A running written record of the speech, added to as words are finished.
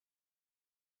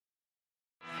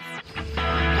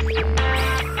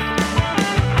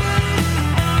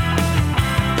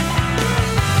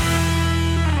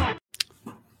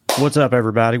What's up,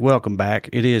 everybody? Welcome back.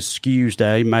 It is Skews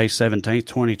Day, May 17th,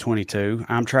 2022.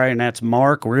 I'm Trey, and that's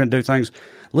Mark. We're going to do things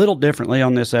a little differently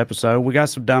on this episode. We got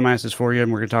some dumbasses for you,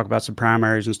 and we're going to talk about some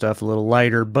primaries and stuff a little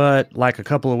later. But like a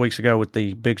couple of weeks ago with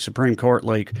the big Supreme Court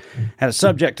leak, had a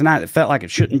subject tonight that felt like it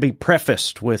shouldn't be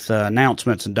prefaced with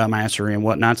announcements and dumbassery and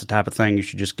whatnot. It's the type of thing you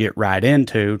should just get right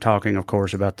into, talking, of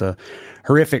course, about the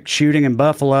horrific shooting in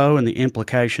Buffalo and the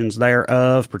implications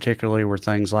thereof, particularly where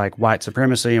things like white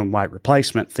supremacy and white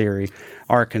replacement theory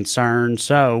are concerned.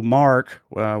 So, Mark,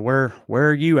 where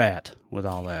are you at with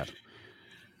all that?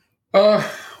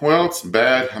 Well, it's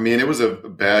bad. I mean, it was a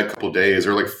bad couple of days.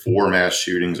 There were like 4 mass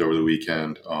shootings over the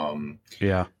weekend.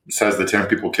 Yeah. Besides the 10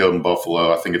 people killed in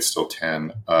Buffalo, I think it's still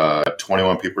 10.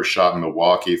 21 people were shot in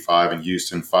Milwaukee, 5 in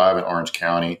Houston, 5 in Orange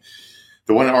County.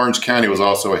 The one in Orange County was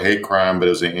also a hate crime, but it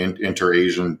was an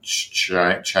inter-Asian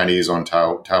Chinese on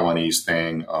Taiwanese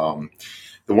thing.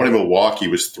 The one in Milwaukee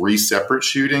was 3 separate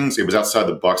shootings. It was outside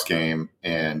the Bucks game,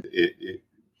 and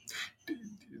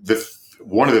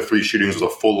one of the 3 shootings was a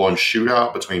full-on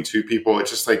shootout between 2 people.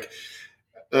 It's just like,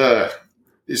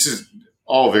 this is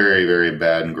all very, very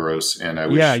bad and gross.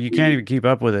 And you can't even keep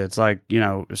up with it. It's like,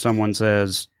 if someone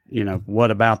says,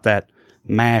 what about that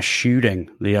mass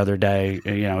shooting the other day?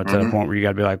 It's at a point where you got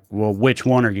to be like, well, which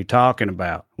one are you talking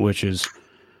about? Which is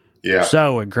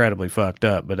so incredibly fucked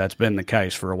up, but that's been the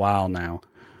case for a while now.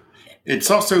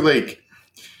 It's also like,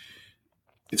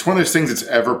 it's one of those things that's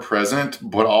ever present,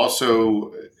 but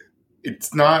also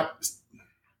it's not,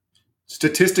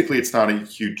 statistically, it's not a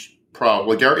huge problem.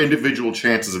 Like, our individual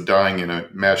chances of dying in a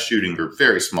mass shooting are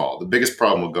very small. The biggest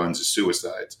problem with guns is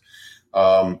suicides.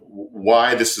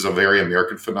 Why this is a very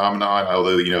American phenomenon,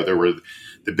 although, there were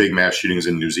the big mass shootings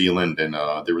in New Zealand, and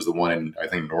there was the one in, I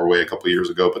think, Norway a couple of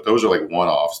years ago, but those are like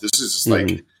one-offs. This is just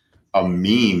like a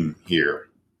meme here,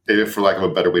 for lack of a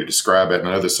better way to describe it. And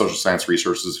I know the social science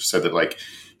researchers have said that, like,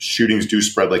 shootings do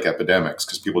spread like epidemics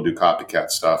because people do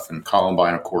copycat stuff. And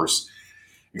Columbine, of course,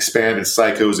 expanded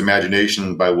psycho's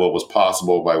imagination by what was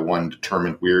possible by one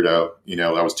determined weirdo.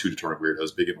 That was 2 determined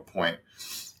weirdos, big of a point.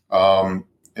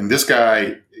 And this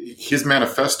guy, his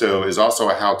manifesto is also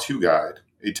a how-to guide.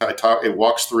 It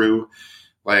walks through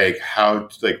why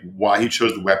he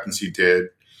chose the weapons he did.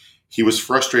 He was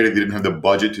frustrated he didn't have the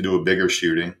budget to do a bigger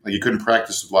shooting. Like, he couldn't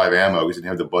practice with live ammo because he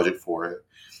didn't have the budget for it.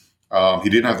 He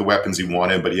didn't have the weapons he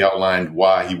wanted, but he outlined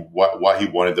why he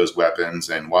wanted those weapons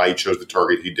and why he chose the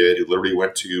target he did. He literally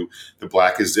went to the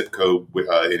blackest zip code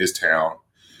in his town.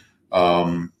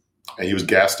 And he was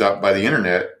gassed up by the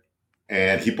internet,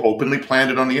 and he openly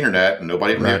planned it on the internet, and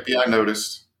nobody from the FBI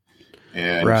noticed.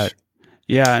 And right.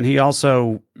 Yeah, and he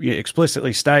also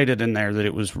explicitly stated in there that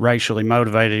it was racially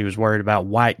motivated. He was worried about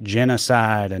white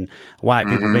genocide and white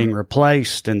people being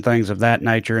replaced and things of that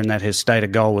nature, and that his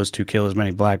stated goal was to kill as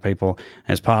many black people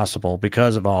as possible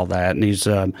because of all that. And he's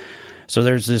so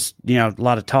there's this, a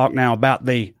lot of talk now about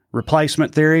the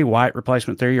replacement theory, white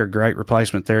replacement theory, or great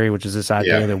replacement theory, which is this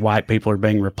idea that white people are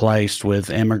being replaced with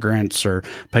immigrants or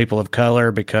people of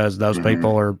color because those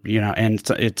people are, and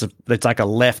it's like a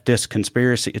leftist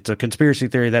conspiracy. It's a conspiracy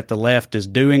theory that the left is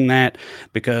doing that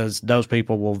because those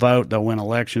people will vote, they'll win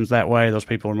elections that way. Those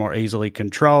people are more easily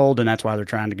controlled, and that's why they're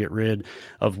trying to get rid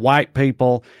of white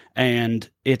people. And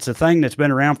it's a thing that's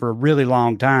been around for a really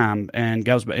long time and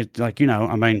goes, it's like,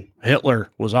 Hitler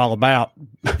was all about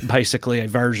basically a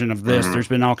version of this. There's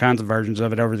been all kinds of versions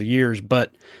of it over the years,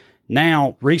 but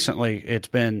now recently it's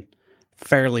been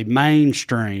fairly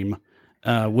mainstream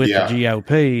with the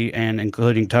GOP, and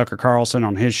including Tucker Carlson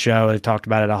on his show. They talked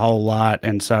about it a whole lot.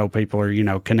 And so people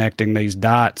are, connecting these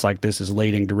dots like this is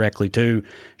leading directly to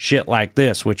shit like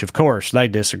this, which of course they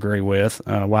disagree with.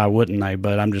 Why wouldn't they?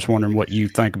 But I'm just wondering what you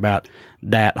think about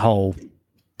that whole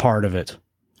part of it.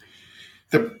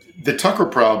 The Tucker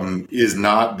problem is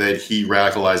not that he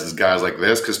radicalizes guys like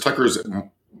this, because Tucker's,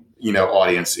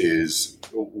 audience is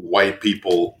white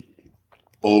people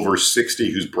over 60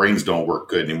 whose brains don't work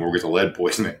good anymore with the lead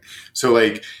poisoning. So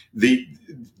like this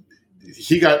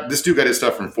dude got his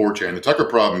stuff from 4chan. The Tucker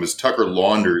problem is Tucker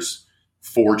launders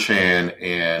 4chan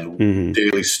and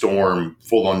Daily Storm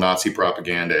full on Nazi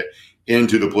propaganda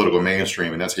into the political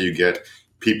mainstream. And that's how you get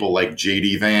people like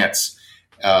JD Vance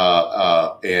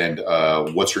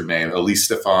and what's her name? Elise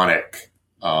Stefanik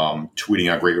tweeting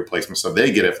out great replacement stuff.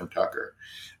 They get it from Tucker.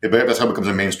 That's how it becomes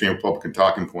a mainstream Republican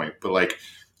talking point. But like,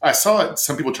 I saw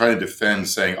some people trying to defend,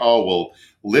 saying, "Oh, well,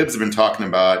 libs have been talking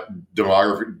about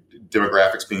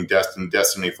demographics being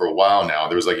destiny for a while now."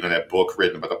 There was that book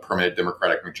written about the permanent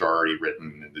Democratic majority,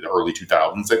 written in the early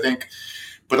 2000s, I think.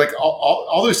 But like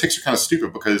all those takes are kind of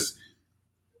stupid because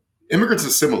immigrants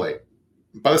assimilate.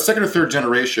 By the second or third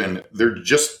generation,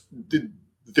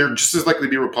 they're just as likely to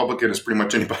be Republican as pretty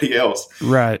much anybody else.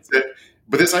 Right.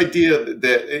 But this idea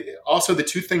that also the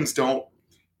two things don't,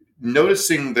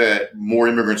 noticing that more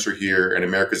immigrants are here and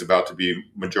America's about to be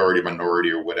majority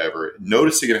minority or whatever,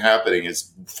 noticing it happening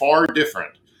is far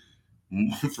different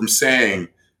from saying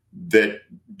that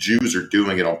Jews are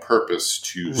doing it on purpose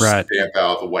to stamp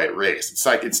out the white race. It's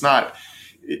like, it's not,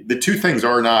 the two things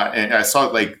are not, and I saw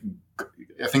it like,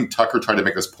 I think Tucker tried to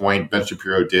make this point, Ben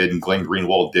Shapiro did, and Glenn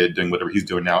Greenwald did, doing whatever he's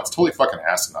doing now. It's totally fucking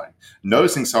asinine.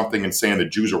 Noticing something and saying the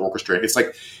Jews are orchestrating. It's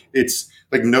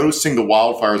like noticing the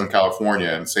wildfires in California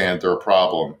and saying they're a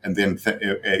problem, and then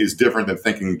is different than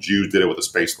thinking Jews did it with a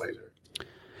space laser.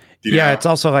 Yeah, it's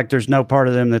also like there's no part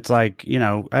of them that's like, you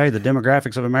know, hey, the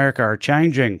demographics of America are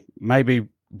changing. Maybe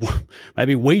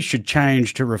we should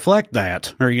change to reflect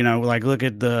that. Or, you know, like look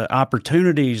at the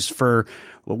opportunities for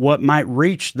what might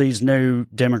reach these new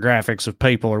demographics of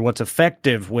people or what's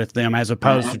effective with them, as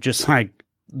opposed to just like,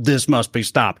 this must be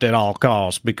stopped at all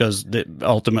costs because it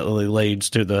ultimately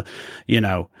leads to the, you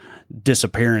know,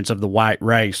 disappearance of the white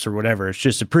race or whatever. It's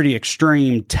just a pretty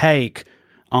extreme take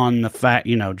on the fact,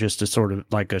 you know, just a sort of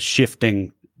like a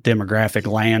shifting demographic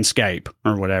landscape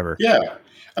or whatever. Yeah.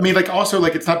 I mean, like also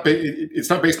like it's not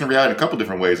based on reality in a couple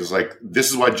different ways. It's like, this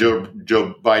is why Joe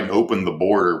Biden opened the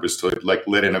border, was to like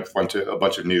let in a bunch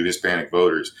of new Hispanic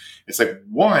voters. It's like,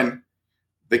 one,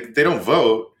 they don't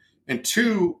vote, and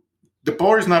two, the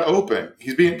border's not open.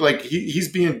 He's being like,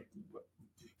 he's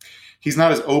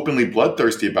not as openly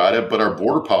bloodthirsty about it, but our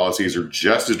border policies are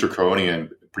just as draconian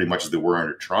pretty much as they were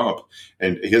under Trump.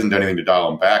 And he hasn't done anything to dial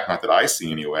them back, not that I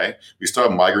see anyway. We still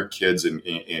have migrant kids in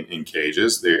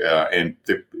cages. And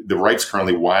the right's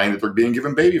currently whining that they're being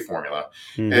given baby formula.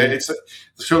 And it's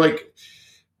so like,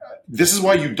 this is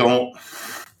why you don't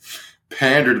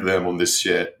pander to them on this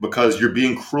shit, because you're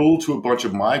being cruel to a bunch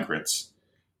of migrants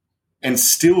and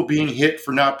still being hit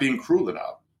for not being cruel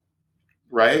enough.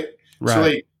 Right. So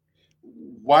like,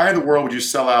 why in the world would you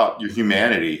sell out your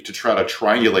humanity to try to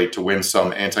triangulate to win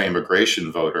some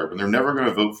anti-immigration voter when they're never going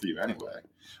to vote for you anyway?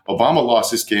 Obama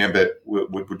lost his gambit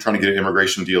with trying to get an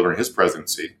immigration deal during his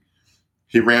presidency.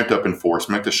 He ramped up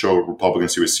enforcement to show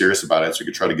Republicans he was serious about it, so he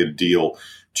could try to get a deal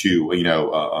to, you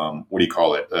know, what do you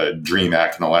call it, DREAM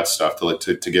Act and all that stuff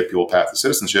to get people a path to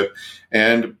citizenship.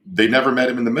 And they never met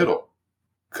him in the middle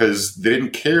because they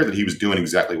didn't care that he was doing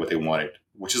exactly what they wanted,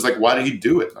 which is like, why did he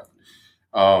do it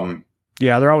then?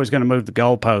 Yeah, they're always going to move the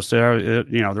goalposts.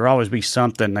 There'll always be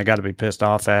something they got to be pissed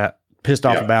off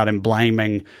about, and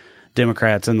blaming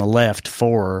Democrats and the left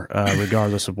for,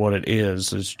 regardless of what it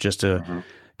is. It's just a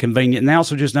convenient. And they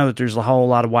also just know that there's a whole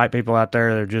lot of white people out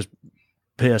there that are just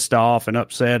pissed off and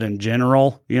upset in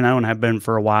general, you know, and have been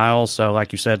for a while. So,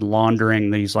 like you said, laundering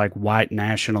these like white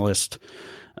nationalist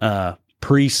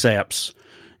precepts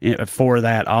for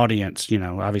that audience. You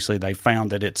know, obviously they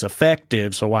found that it's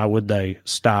effective, so why would they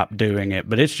stop doing it?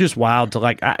 But it's just wild to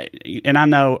like, I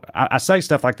know I say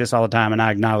stuff like this all the time, and I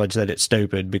acknowledge that it's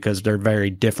stupid because they're very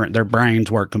different. Their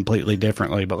brains work completely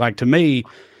differently. But like, to me,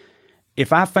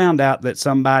 if I found out that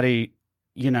somebody,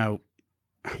 you know,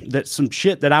 that some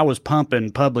shit that I was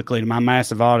pumping publicly to my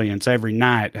massive audience every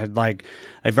night had like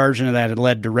a version of that had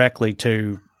led directly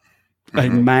to a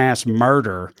mass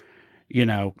murder, you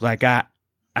know, like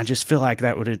I just feel like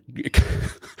that would have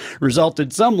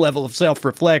resulted some level of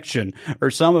self-reflection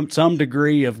or some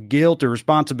degree of guilt or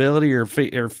responsibility or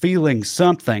feeling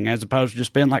something, as opposed to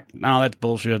just being like, no, that's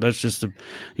bullshit. That's just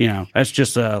that's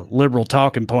just a liberal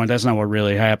talking point. That's not what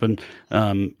really happened.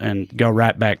 And go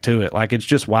right back to it. Like, it's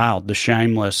just wild. The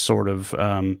shameless sort of,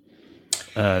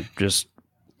 just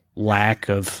lack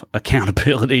of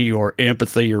accountability or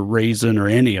empathy or reason or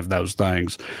any of those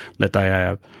things that they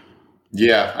have.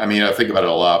 Yeah, I mean, I think about it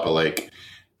a lot, but like,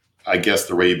 I guess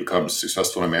the way you become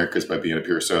successful in America is by being a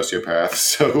pure sociopath.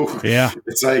 So yeah,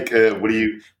 it's like,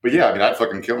 but yeah, I mean, I'd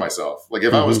fucking kill myself. Like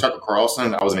if I was Tucker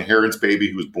Carlson, I was an inheritance baby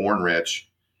who was born rich,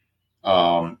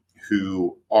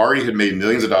 who already had made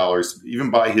millions of dollars,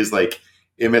 even by his like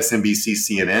MSNBC,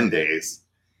 CNN days.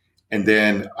 And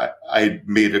then I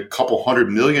made a couple $100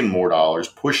 million more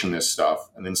pushing this stuff.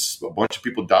 And then a bunch of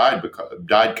people died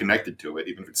connected to it,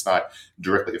 even if it's not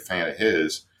directly a fan of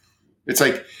his. It's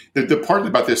like the part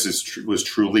about this was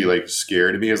truly like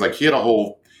scary to me, is like he had a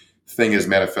whole thing as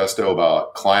manifesto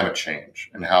about climate change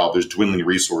and how there's dwindling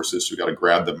resources. So we got to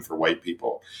grab them for white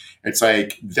people. It's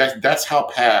like that's how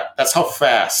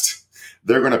fast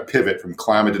they're going to pivot from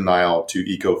climate denial to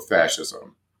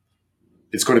eco-fascism.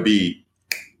 It's going to be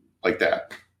like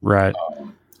that. Right.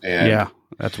 And yeah,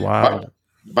 that's wild.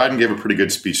 Biden gave a pretty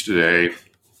good speech today.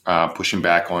 pushing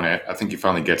back on it. I think he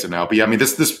finally gets it now. But yeah, I mean,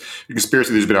 this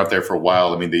conspiracy that's been out there for a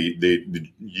while. I mean, the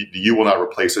 "you will not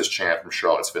replace us" chant from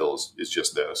Charlottesville is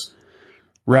just this.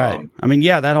 Right. I mean,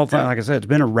 yeah, that whole thing, like I said, it's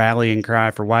been a rallying cry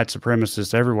for white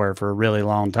supremacists everywhere for a really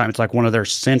long time. It's like one of their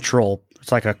central,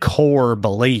 it's like a core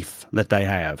belief that they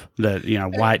have, that,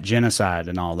 white genocide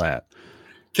and all that.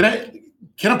 Can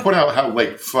I point out how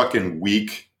like fucking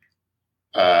weak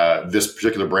this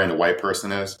particular brand of white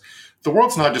person is? The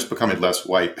world's not just becoming less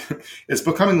white. It's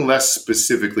becoming less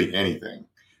specifically anything.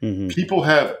 Mm-hmm. People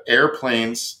have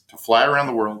airplanes to fly around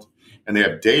the world, and they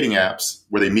have dating apps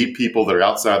where they meet people that are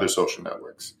outside their social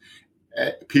networks.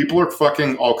 People are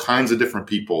fucking all kinds of different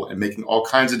people and making all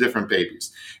kinds of different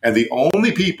babies. And the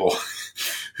only people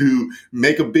who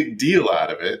make a big deal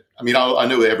out of it, I mean, I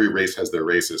know that every race has their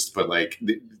racists, but like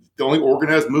the only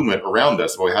organized movement around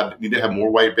us, we need to have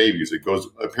more white babies. It goes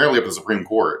apparently up to the Supreme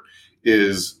Court,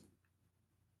 is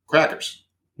crackers.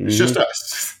 It's just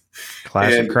us.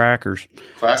 Classic crackers.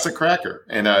 Classic cracker.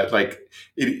 And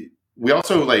we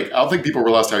also I don't think people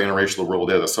realize how interracial the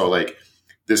world is. So like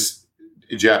this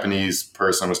Japanese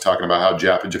person was talking about how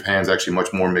Japan's actually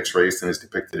much more mixed race than is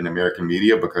depicted in American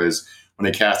media, because when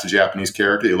they cast a Japanese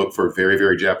character, they look for a very,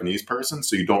 very Japanese person.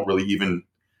 So you don't really even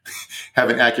have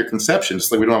an accurate conception.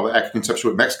 Just like we don't have an accurate conception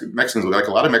of what Mexicans look like.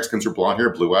 A lot of Mexicans are blonde hair,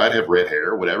 blue eyed, have red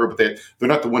hair, whatever, but they're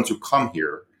not the ones who come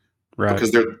here. Right.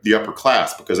 Because they're the upper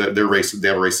class, because they're racist. They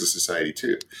have a racist society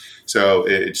too. So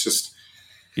it's just.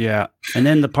 Yeah. And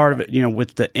then the part of it,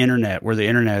 with the internet, where the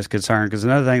internet is concerned, because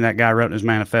another thing that guy wrote in his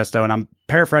manifesto, and I'm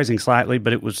paraphrasing slightly,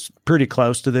 but it was pretty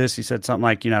close to this. He said something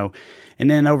like, and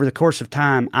then over the course of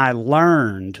time, I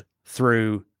learned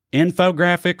through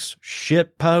infographics,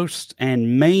 shit posts,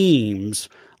 and memes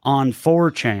on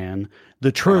 4chan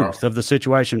the truth of the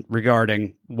situation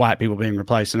regarding white people being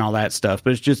replaced and all that stuff.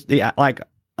 But it's just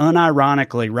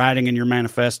unironically writing in your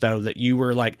manifesto that you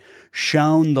were like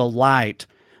shown the light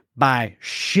by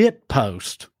shit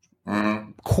post,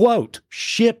 quote,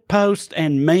 shit post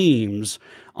and memes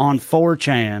on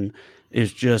 4chan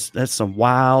is just, that's some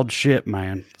wild shit,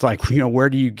 man. It's like, where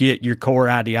do you get your core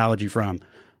ideology from?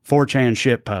 4chan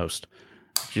shit post.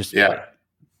 Just,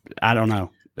 I don't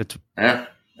know. It's And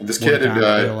this kid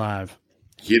had,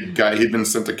 he'd been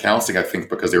sent to counseling, I think,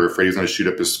 because they were afraid he was going to shoot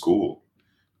up his school.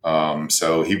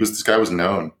 So this guy was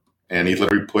known, and he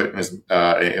literally put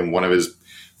in one of his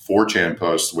 4chan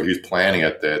posts where he was planning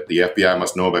it that the FBI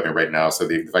must know about me right now. So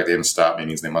the fact they didn't stop me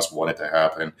means they must want it to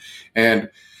happen.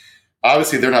 And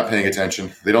obviously they're not paying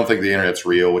attention. They don't think the internet's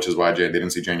real, which is why they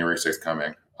didn't see January 6th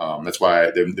coming. That's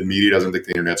why the media doesn't think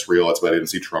the internet's real. That's why they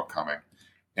didn't see Trump coming.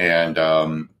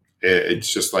 And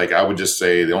it's just like, I would just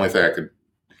say the only thing I could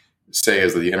say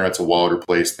is that the internet's a wilder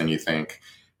place than you think.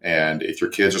 And if your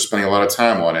kids are spending a lot of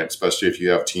time on it, especially if you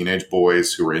have teenage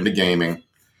boys who are into gaming,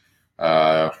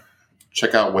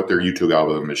 check out what their YouTube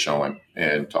algorithm is showing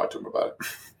and talk to them about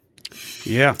it.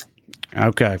 Yeah.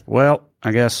 Okay. Well,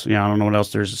 I guess, I don't know what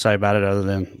else there's to say about it other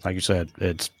than, like you said,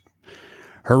 it's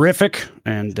horrific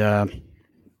and a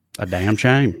damn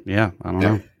shame. Yeah. I don't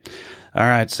know. All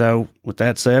right. So with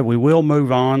that said, we will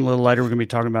move on. A little later, we're going to be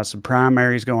talking about some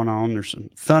primaries going on. There's some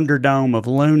thunderdome of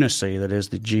lunacy that is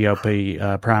the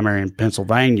GOP primary in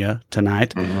Pennsylvania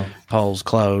tonight. Mm-hmm. Polls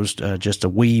closed just a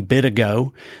wee bit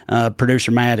ago.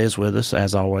 Producer Matt is with us,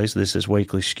 as always. This is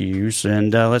Weekly Skews.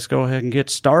 And let's go ahead and get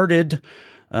started.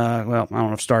 Well, I don't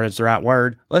know if started's the right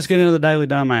word. Let's get into the Daily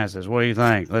Dumbasses. What do you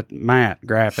think? Matt,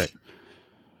 graphic.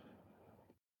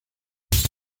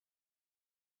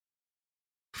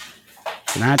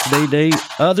 Tonight's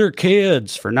DD, other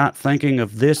kids for not thinking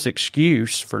of this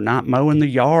excuse for not mowing the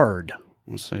yard.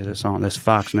 Let's see this on this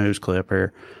Fox News clip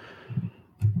here.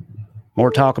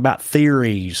 More talk about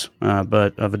theories,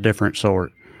 but of a different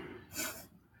sort.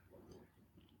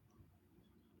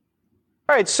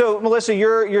 All right, so Melissa,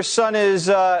 your son is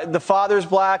the father's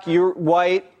black, you're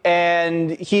white,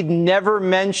 and he'd never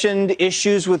mentioned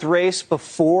issues with race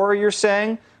before, you're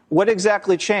saying. What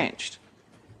exactly changed?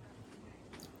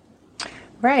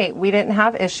 Right. We didn't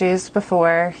have issues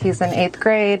before. He's in 8th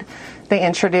grade. They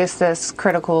introduced this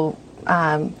critical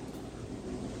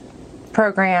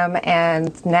program,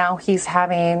 and now he's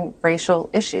having racial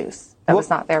issues that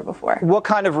was not there before. What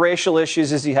kind of racial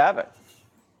issues is he having?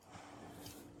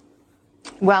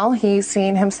 Well, he's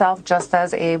seeing himself just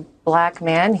as a black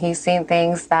man. He's seen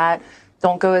things that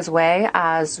don't go his way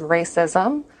as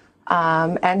racism,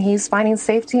 and he's finding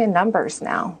safety in numbers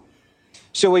now.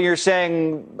 So when you're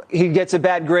saying he gets a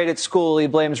bad grade at school, he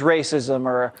blames racism,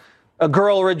 or a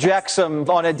girl rejects him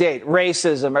on a date,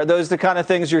 racism, are those the kind of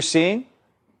things you're seeing?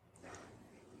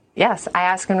 Yes, I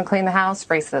ask him to clean the house.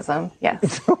 Racism.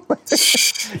 Yes.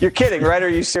 You're kidding, right? Or are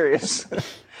you serious?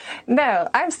 No,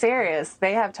 I'm serious.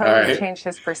 They have totally changed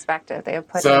his perspective. They have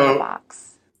put him in a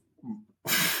box.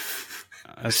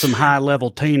 Some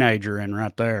high-level teenager in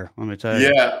right there, let me tell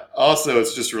you. Yeah. Also,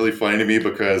 it's just really funny to me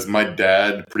because my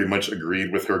dad pretty much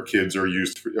agreed with her kids are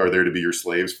there to be your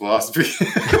slaves philosophy.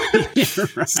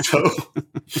 Right. So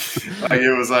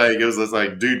it was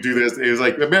like, dude, do this. It was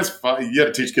like, man, it's fine. You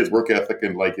got to teach kids work ethic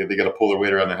and like they got to pull their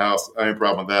weight around the house. I have a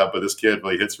problem with that, but this kid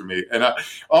really hits for me. And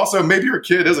also, maybe her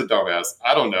kid is a dumbass.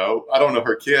 I don't know. I don't know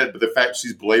her kid, but the fact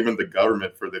she's blaming the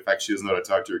government for the fact she doesn't know how to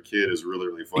talk to her kid is really,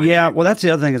 really funny. Yeah. Well, that's the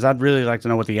other thing is I'd really like to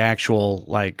know what the actual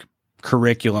like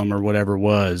curriculum or whatever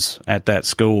was at that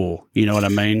school. You know what I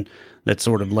mean? That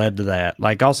sort of led to that.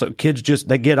 Like also kids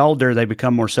they get older, they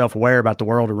become more self-aware about the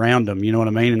world around them. You know what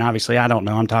I mean? And obviously I don't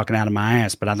know, I'm talking out of my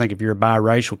ass, but I think if you're a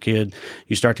biracial kid,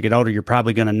 you start to get older, you're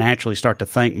probably going to naturally start to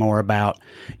think more about,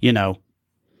 you know,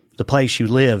 the place you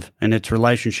live and its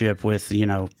relationship with, you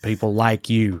know, people like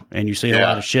you. And you see a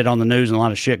lot of shit on the news and a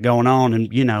lot of shit going on.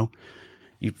 And, you know,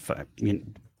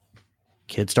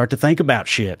 kids start to think about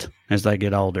shit as they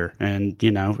get older, and you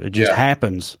know it just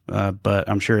happens. But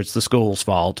I'm sure it's the school's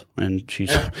fault, and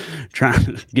she's trying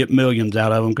to get millions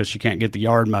out of them because she can't get the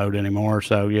yard mowed anymore.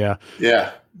 So yeah.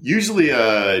 Usually,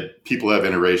 people have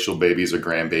interracial babies or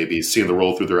grandbabies. Seeing the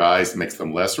roll through their eyes makes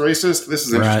them less racist. This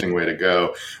is an interesting way to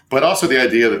go. But also the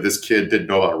idea that this kid didn't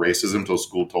know about racism until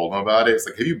school told him about it. It's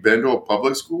like, have you been to a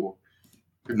public school?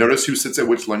 Notice who sits at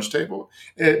which lunch table.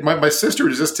 My sister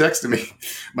just texted me.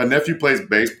 My nephew plays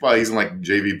baseball. He's in like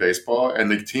JV baseball, and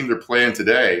the team they're playing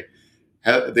today,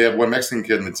 they have one Mexican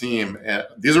kid in the team. And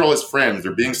these are all his friends.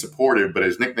 They're being supported, but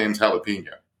his nickname's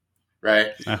Jalapeno. Right?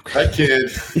 Okay. That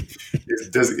kid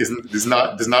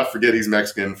does not forget he's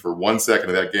Mexican for 1 second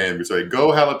of that game. He's like,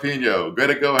 "Go Jalapeno,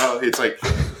 gotta go Jalapeno." It's like,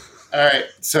 all right.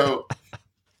 So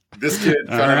this kid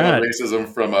found out racism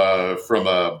from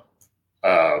a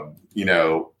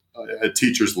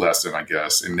teacher's lesson, I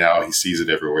guess, and now he sees it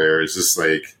everywhere. It's just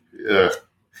like,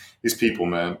 these people,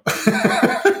 man.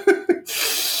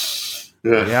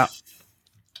 Yeah.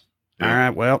 All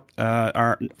right. Well,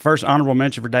 our first honorable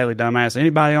mention for Daily Dumbass.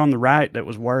 Anybody on the right that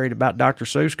was worried about Dr.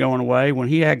 Seuss going away when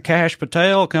he had Kash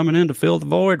Patel coming in to fill the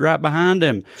void right behind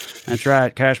him? That's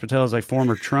right. Kash Patel is a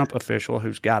former Trump official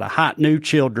who's got a hot new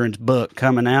children's book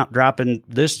coming out, dropping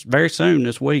this very soon,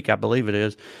 this week, I believe it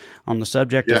is, on the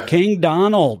subject of King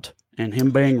Donald and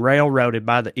him being railroaded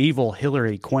by the evil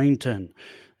Hillary Queenton.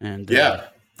 And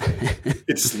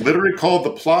it's literally called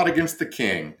The Plot Against the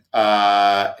King.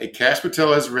 Kash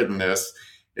Patel has written this.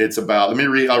 It's about, let me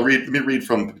read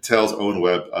from Patel's own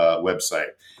website.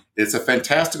 It's a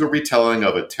fantastical retelling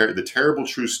of the terrible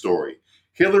true story.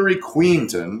 Hillary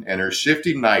Queenton and her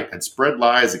shifty knight had spread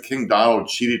lies that King Donald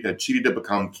had cheated to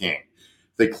become king.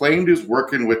 They claimed he was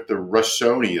working with the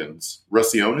Russionians,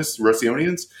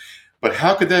 but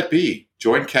how could that be?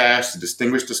 Join Kash, the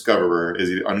distinguished discoverer, as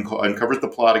he uncovers the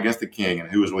plot against the king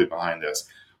and who is really behind this.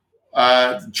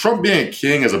 Trump being a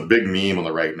king is a big meme on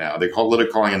the right now. They literally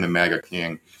calling him the MAGA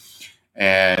king.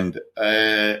 And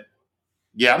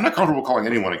I'm not comfortable calling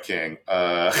anyone a king.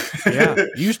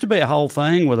 Used to be a whole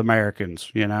thing with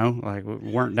Americans, you know, like we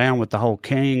weren't down with the whole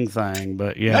king thing,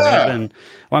 but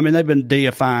they've been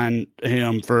deifying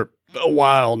him for a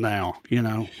while now. You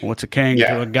know, what's a king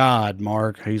to a god,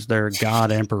 Mark? He's their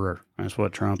god emperor. That's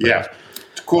what Trump is.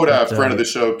 To quote a friend of the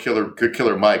show,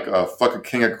 Killer Mike, fuck a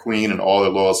king or queen and all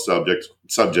their loyal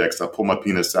subjects. I'll pull my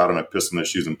penis out and I piss in their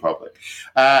shoes in public.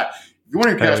 You're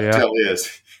wondering who Kash Patel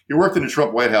is. He worked in the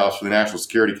Trump White House for the National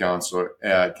Security Council,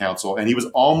 and he was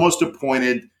almost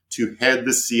appointed to head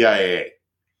the CIA.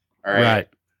 All right.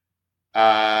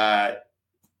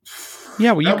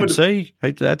 Yeah, well, you can see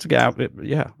that's a guy.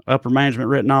 Upper management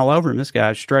written all over him. This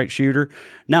guy's straight shooter.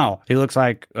 No, he looks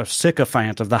like a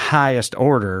sycophant of the highest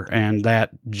order, and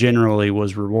that generally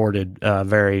was rewarded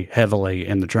very heavily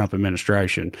in the Trump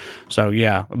administration. So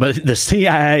yeah, but the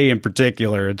CIA in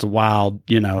particular, it's a wild,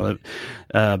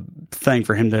 thing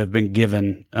for him to have been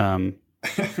given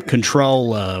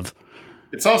control of.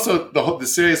 It's also the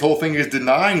CIA's whole thing is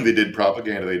denying they did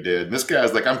propaganda. They did. And this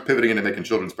guy's like, I'm pivoting into making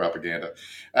children's propaganda.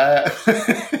 But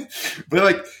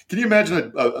like, can you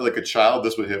imagine a child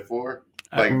this would hit for?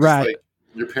 Like, like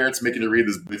your parents making you read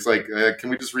this. It's like, can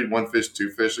we just read One Fish,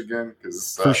 Two Fish again?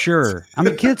 For sure. I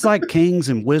mean, kids like kings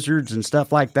and wizards and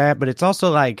stuff like that. But it's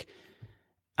also like,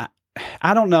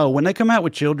 I don't know, when they come out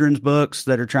with children's books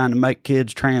that are trying to make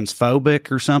kids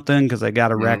transphobic or something because they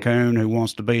got a raccoon who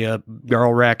wants to be a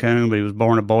girl raccoon, but he was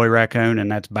born a boy raccoon and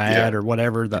that's bad or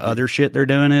whatever the other shit they're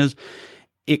doing is,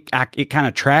 it kind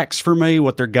of tracks for me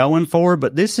what they're going for,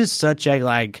 but this is such a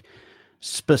like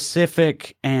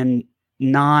specific and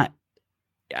not,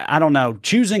 I don't know,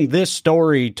 choosing this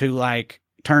story to like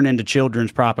turn into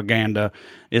children's propaganda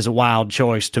is a wild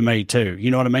choice to me too.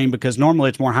 You know what I mean? Because normally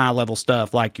it's more high level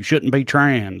stuff like you shouldn't be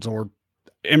trans or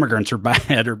immigrants are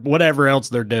bad or whatever else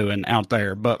they're doing out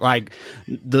there. But like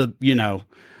he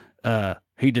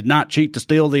did not cheat to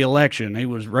steal the election. He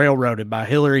was railroaded by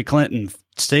Hillary Clinton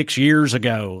 6 years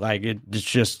ago. Like it's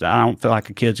just, I don't feel like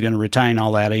a kid's going to retain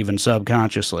all that even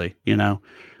subconsciously, you know?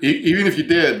 Even if you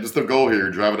did, that's the goal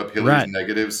here, driving up Hillary's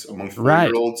negatives among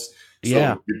 4-year-olds.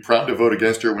 So you're proud to vote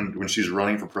against her when she's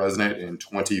running for president in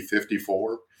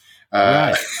 2054.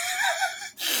 Right.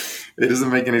 It doesn't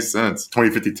make any sense.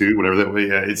 2052, whatever that way.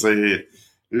 Yeah, it's a,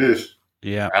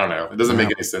 I don't know. It doesn't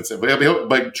make any sense.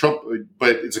 But Trump,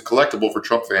 but it's a collectible for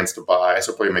Trump fans to buy.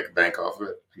 So probably make a bank off of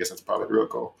it. I guess that's probably the real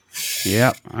goal.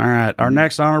 Yep. All right. Our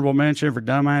next honorable mention for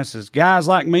dumbasses, guys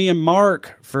like me and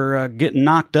Mark for getting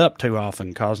knocked up too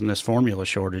often, causing this formula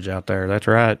shortage out there. That's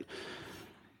right.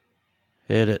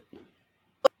 Hit it.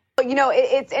 You know,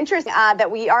 it's interesting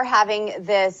that we are having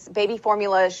this baby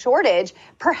formula shortage.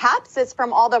 Perhaps it's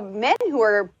from all the men who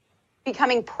are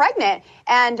becoming pregnant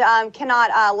and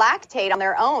cannot lactate on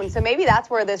their own. So maybe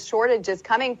that's where this shortage is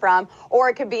coming from. Or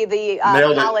it could be the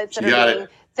pallets that are being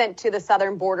sent to the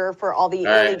southern border for all the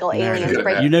illegal aliens.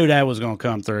 You knew that was going to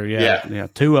come through. Yeah.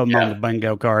 Two of them on the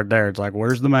bingo card there. It's like,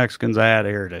 where's the Mexicans at?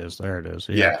 Here it is. There it is.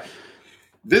 Yeah.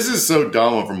 This is so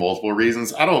dumb for multiple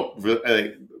reasons. I don't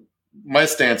really... my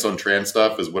stance on trans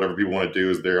stuff is whatever people want to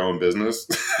do is their own business.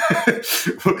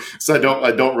 So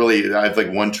I don't really, I have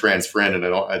like one trans friend and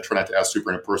I try not to ask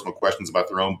super interpersonal questions about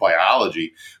their own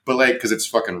biology, but like, cause it's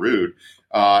fucking rude.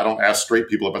 I don't ask straight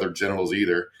people about their genitals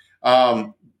either.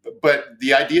 But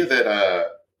the idea that,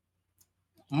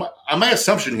 my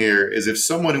assumption here is if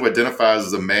someone who identifies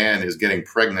as a man is getting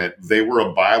pregnant, they were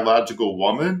a biological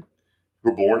woman who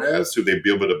were born as, who they'd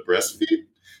be able to breastfeed.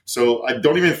 So I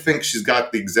don't even think she's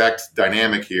got the exact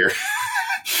dynamic here,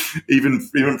 even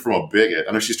from a bigot.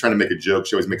 I know she's trying to make a joke.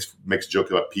 She always makes a joke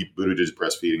about Pete Buttigieg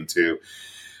breastfeeding too.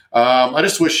 I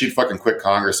just wish she'd fucking quit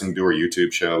Congress and do her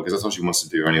YouTube show because that's all she wants to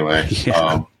do anyway.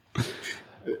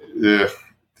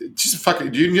 She's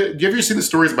fucking. Do you ever see the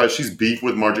stories about she's beef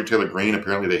with Marjorie Taylor Greene?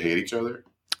 Apparently they hate each other.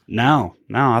 No,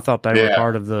 I thought they were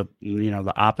part of the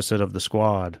the opposite of the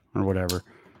squad or whatever.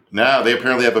 Now they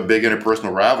apparently have a big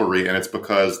interpersonal rivalry, and it's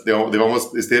because they had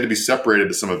to be separated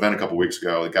to some event a couple weeks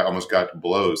ago. They almost got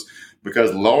blows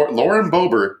because Lauren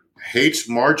Boebert hates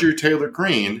Marjorie Taylor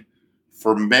Greene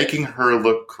for making her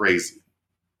look crazy.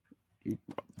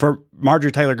 For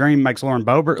Marjorie Taylor Greene makes Lauren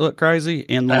Boebert look crazy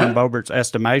in Lauren Boebert's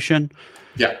estimation.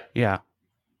 Yeah.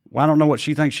 Well, I don't know what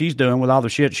she thinks she's doing with all the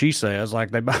shit she says.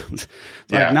 Like they both,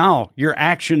 no, your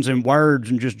actions and words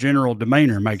and just general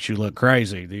demeanor makes you look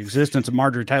crazy. The existence of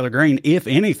Marjorie Taylor Greene, if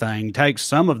anything, takes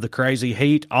some of the crazy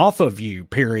heat off of you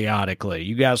periodically.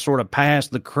 You guys sort of pass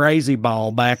the crazy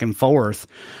ball back and forth,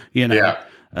 and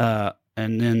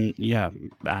then,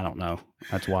 I don't know.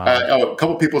 That's why. A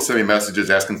couple people sent me messages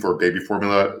asking for a baby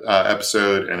formula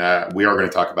episode, and we are going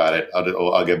to talk about it.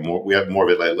 I'll get more. We have more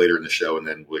of it later in the show, and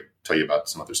then we'll tell you about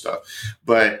some other stuff.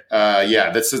 But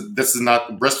this is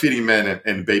not breastfeeding men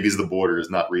and babies of the border is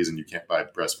not reason you can't buy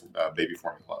baby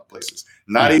formula places.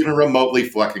 Not even remotely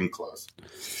fucking close.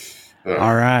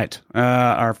 All right,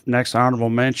 our next honorable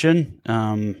mention.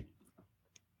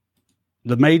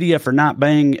 The media for not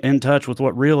being in touch with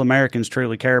what real Americans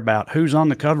truly care about. Who's on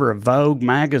the cover of Vogue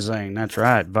magazine? That's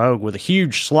right, Vogue with a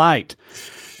huge slight.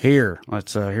 Here,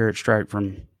 let's hear it straight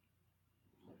from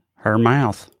her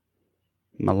mouth.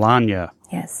 Melania.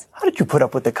 Yes. How did you put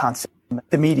up with the constant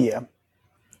the media?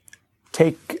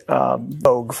 Take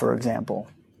Vogue, for example.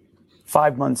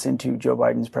 5 months into Joe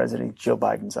Biden's presidency, Joe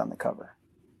Biden's on the cover.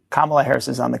 Kamala Harris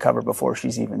is on the cover before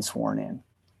she's even sworn in.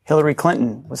 Hillary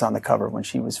Clinton was on the cover when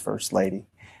she was first lady.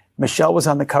 Michelle was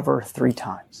on the cover 3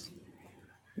 times.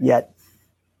 Yet,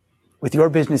 with your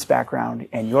business background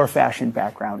and your fashion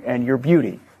background and your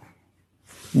beauty,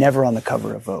 never on the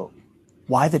cover of Vogue.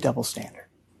 Why the double standard?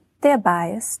 They're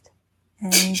biased.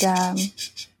 And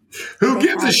who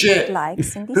gives a shit?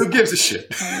 Who gives a shit?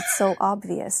 And it's so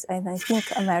obvious. And I think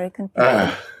American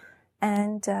people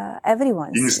and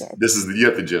everyone sees it. You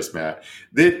have the gist, Matt.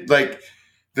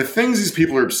 The things these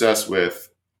people are obsessed with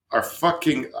are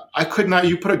fucking...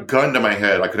 you put a gun to my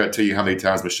head, I could not tell you how many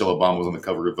times Michelle Obama was on the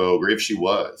cover of Vogue, or if she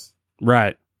was.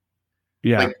 Right.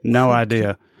 Yeah, no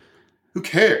idea. Who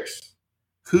cares?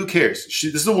 Who cares?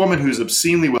 This is a woman who's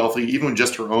obscenely wealthy, even with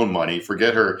just her own money.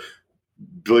 Forget her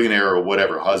billionaire or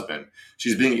whatever husband.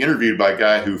 She's being interviewed by a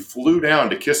guy who flew down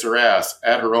to kiss her ass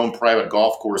at her own private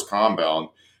golf course compound,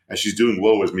 and she's doing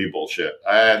woe is me bullshit.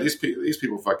 These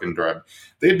people fucking drive.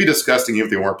 They'd be disgusting even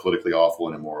if they weren't politically awful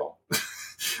and immoral.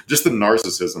 Just the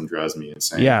narcissism drives me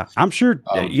insane. Yeah, I'm sure,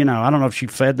 I don't know if she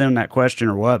fed them that question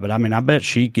or what, but I mean, I bet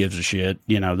she gives a shit,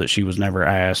 that she was never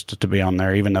asked to be on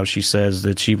there, even though she says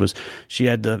that she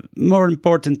had the more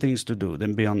important things to do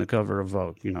than be on the cover of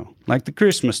Vogue, like the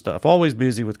Christmas stuff. Always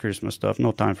busy with Christmas stuff.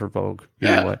 No time for Vogue.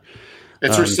 Yeah. Anyway.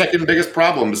 It's her second biggest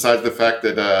problem, besides the fact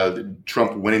that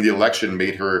Trump winning the election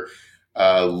made her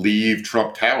leave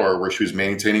Trump Tower, where she was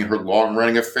maintaining her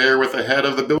long-running affair with the head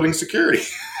of the building security.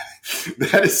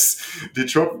 That is the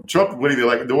Trump winning the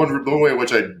election. The one way in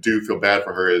which I do feel bad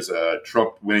for her is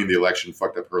Trump winning the election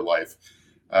fucked up her life.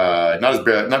 Not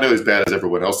nearly as bad as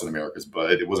everyone else in America's,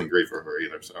 but it wasn't great for her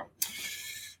either. So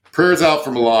prayers out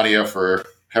for Melania for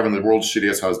having the world's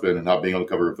shittiest husband and not being on the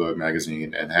cover of Vogue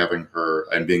magazine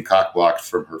and being cock blocked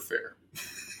from her fare.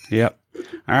 Yep.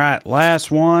 All right.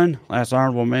 Last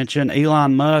honorable mention,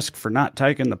 Elon Musk for not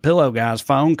taking the Pillow Guy's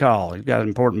phone call. He's got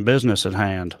important business at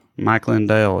hand. Mike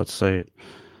Lindell, let's see it.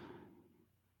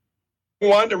 I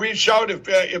wanted to reach out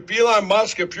if Elon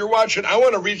Musk, if you're watching, I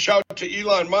want to reach out to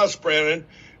Elon Musk, Brandon,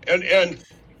 and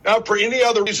not for any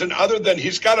other reason other than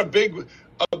he's got a big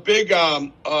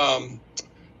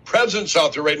presence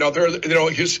out there right now.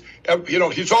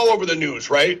 He's all over the news,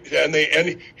 right?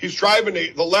 And he's driving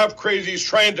the left crazy. He's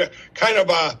trying to kind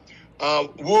of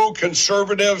woo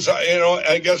conservatives.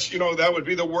 I guess that would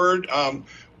be the word.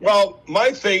 Well,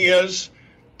 my thing is,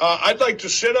 I'd like to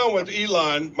sit down with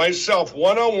Elon myself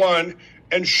one-on-one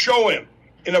and show him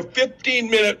in a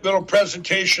 15-minute little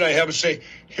presentation I have and say,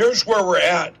 here's where we're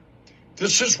at.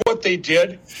 This is what they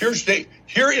did. Here is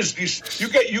these.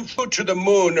 You flew to the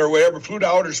moon or whatever, flew to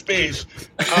outer space.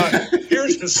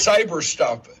 Here's the cyber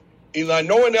stuff. Elon,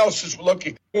 no one else is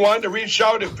looking. I wanted to reach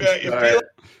out if right.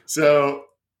 So,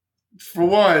 for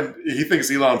one, he thinks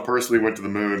Elon personally went to the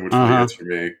moon, which really is for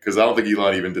me, because I don't think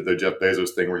Elon even did the Jeff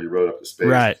Bezos thing where he rode up to space.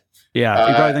 Right. Yeah.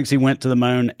 He probably thinks he went to the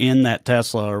moon in that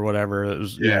Tesla or whatever. It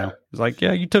was, it's like,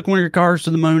 you took one of your cars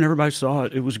to the moon. Everybody saw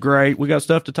it. It was great. We got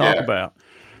stuff to talk about.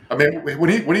 I mean,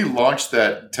 when he launched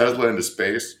that Tesla into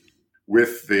space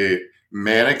with the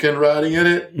mannequin riding in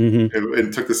it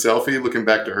and took the selfie looking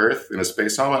back to Earth in a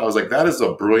space helmet, I was like, that is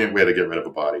a brilliant way to get rid of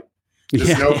a body.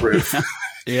 There's no proof.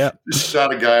 Yeah. Just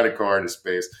shot a guy in a car into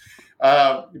space.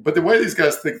 But the way these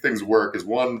guys think things work is,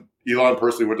 one, Elon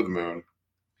personally went to the moon.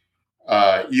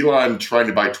 Elon trying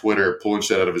to buy Twitter, pulling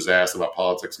shit out of his ass about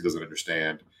politics he doesn't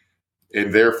understand.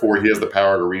 And therefore, he has the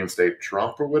power to reinstate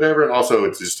Trump or whatever. And also,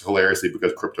 it's just hilariously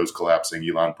because crypto's collapsing.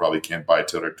 Elon probably can't buy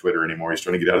Twitter anymore. He's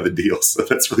trying to get out of the deal. So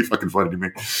that's really fucking funny to me.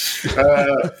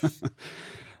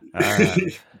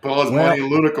 Put all his money in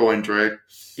Lunacoin, Trey.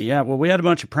 Yeah, well, we had a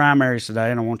bunch of primaries today,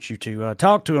 and I want you to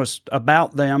talk to us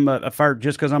about them. But first,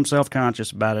 just because I'm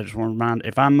self-conscious about it, I just want to remind,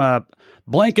 if I'm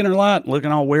blinking or light,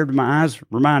 looking all weird with my eyes,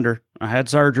 reminder, I had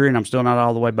surgery, and I'm still not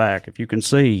all the way back. If you can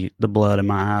see the blood in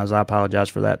my eyes, I apologize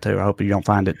for that, too. I hope you don't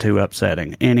find it too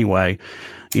upsetting. Anyway,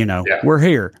 we're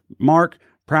here. Mark,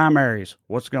 primaries,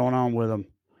 what's going on with them?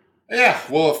 Yeah,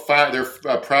 well, there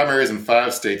are primaries in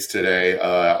 5 states today,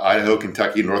 Idaho,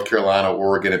 Kentucky, North Carolina,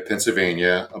 Oregon, and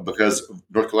Pennsylvania. Because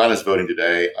North Carolina is voting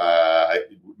today,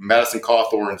 Madison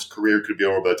Cawthorn's career could be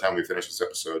over by the time we finish this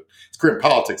episode. His career in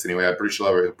politics, anyway. I'm pretty sure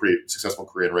he'll have a pretty successful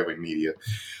career in right-wing media.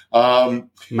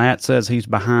 Matt says he's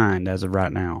behind as of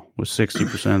right now with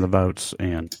 60% of the votes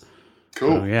in.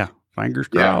 Cool. So, yeah, fingers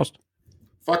crossed.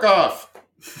 Fuck off.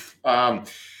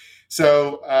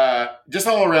 So just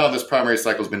all around, this primary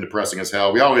cycle has been depressing as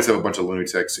hell. We always have a bunch of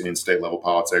lunatics in state level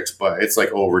politics, but it's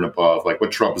like over and above. Like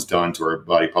what Trump has done to our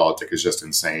body politic is just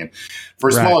insane. For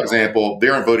a small example, they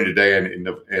aren't voting today in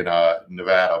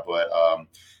Nevada, but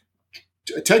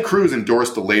Ted Cruz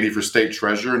endorsed a lady for state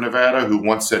treasurer in Nevada who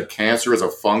once said cancer is a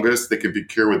fungus that can be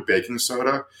cured with baking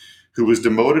soda, who was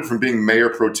demoted from being mayor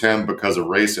pro tem because of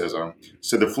racism,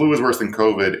 said the flu is worse than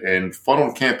COVID, and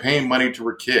funneled campaign money to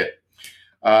her kid.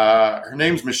 Her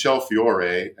name's Michelle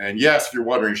Fiore, and yes, if you're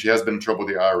wondering, she has been in trouble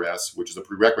with the IRS, which is a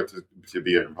prerequisite to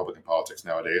be in Republican politics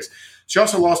nowadays. She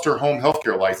also lost her home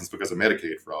healthcare license because of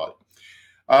Medicaid fraud.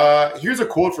 Here's a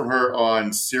quote from her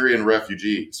on Syrian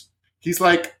refugees. He's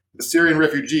like, the Syrian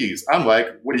refugees. I'm like,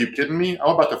 what are you kidding me?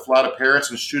 I'm about to fly to Paris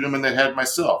and shoot them in the head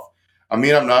myself. I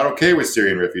mean, I'm not okay with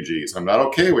Syrian refugees. I'm not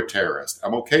okay with terrorists.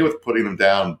 I'm okay with putting them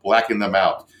down, blacking them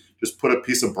out. Just put a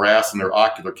piece of brass in their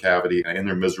ocular cavity and in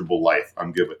their miserable life.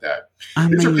 I'm good with that.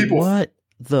 What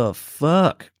the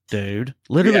fuck, dude?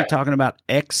 Literally talking about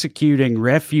executing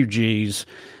refugees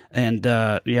and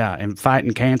and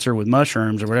fighting cancer with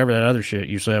mushrooms or whatever that other shit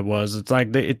you said was. It's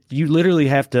like you literally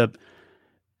have to,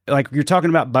 like you're talking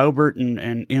about Boebert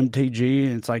and MTG,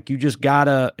 and it's like you just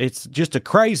gotta. It's just a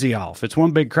crazy off. It's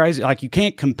one big crazy. Like you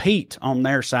can't compete on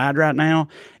their side right now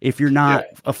if you're not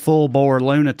a full bore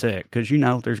lunatic, because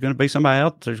there's going to be somebody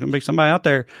else. There's going to be somebody out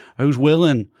there who's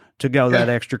willing to go that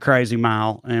extra crazy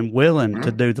mile and willing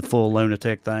to do the full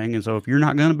lunatic thing. And so if you're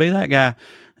not going to be that guy,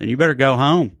 then you better go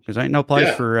home, because ain't no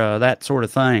place for that sort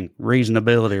of thing,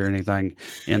 reasonability or anything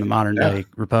in the modern day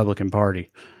Republican Party.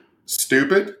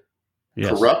 Stupid,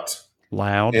 corrupt,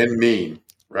 loud, and mean.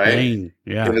 Right? Mean,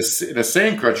 yeah. In a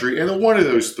sane country, and one of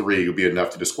those three would be enough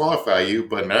to disqualify you.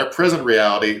 But in our present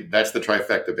reality, that's the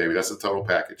trifecta, baby. That's the total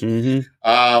package.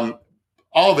 Mm-hmm.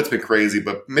 All of it's been crazy,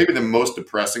 but maybe the most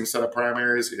depressing set of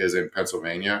primaries is in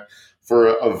Pennsylvania for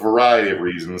a variety of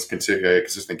reasons,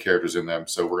 consistent characters in them.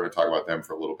 So we're going to talk about them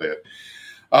for a little bit.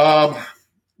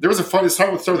 There was let's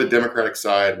start with the Democratic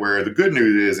side, where the good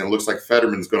news is, and it looks like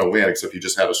Fetterman's going to win, except he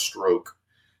just had a stroke.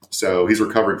 So he's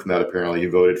recovering from that, apparently. He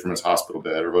voted from his hospital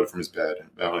bed, or voted from his bed.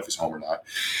 I don't know if he's home or not.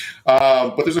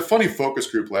 But there's a funny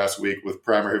focus group last week with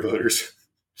primary voters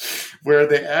where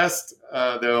they asked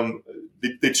them,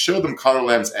 they showed them Conor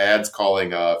Lamb's ads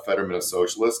calling Fetterman a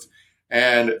socialist.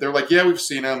 And they're like, yeah, we've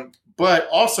seen him, but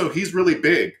also he's really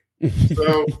big.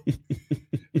 So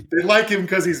they like him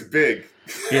because he's big.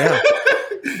 Yeah.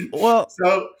 Well,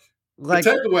 so the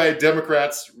takeaway,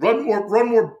 Democrats, run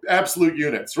more absolute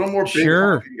units, run more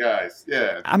big guys.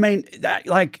 Yeah. I mean,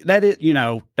 that is,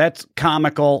 that's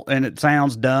comical and it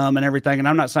sounds dumb and everything. And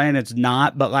I'm not saying it's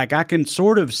not, but like I can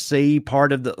sort of see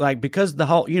part of because the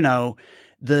whole,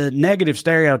 the negative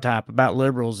stereotype about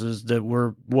liberals is that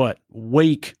we're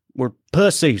weak. We're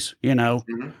pussies,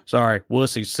 sorry,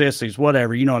 wussies, sissies,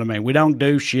 whatever. You know what I mean? We don't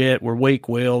do shit. We're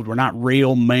weak-willed. We're not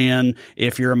real men.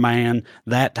 If you're a man,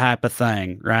 that type of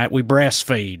thing, right? We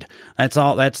breastfeed. That's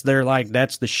all. That's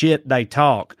that's the shit they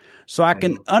talk. So I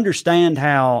can understand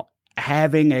how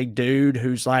having a dude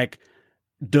who's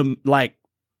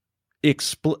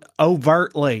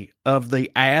overtly of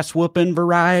the ass whooping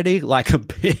variety, like a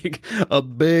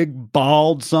big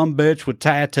bald sumbitch with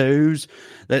tattoos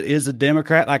that is a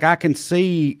Democrat. Like I can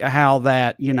see how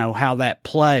that, how that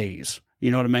plays,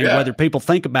 you know what I mean? Yeah. Whether people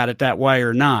think about it that way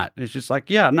or not. It's just like,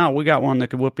 we got one that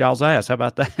could whoop y'all's ass. How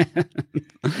about that?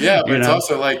 Yeah. But it's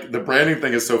also like the branding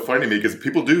thing is so funny to me, because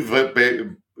people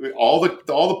do all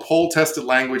the poll tested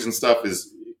language and stuff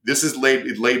this is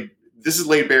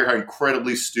laid bare how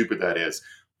incredibly stupid that is.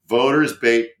 Voters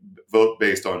vote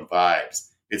based on vibes.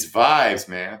 It's vibes,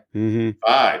 man. Mm-hmm.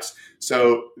 Vibes.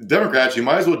 So Democrats, you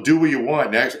might as well do what you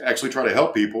want and actually try to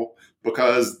help people,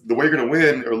 because the way you're going to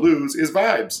win or lose is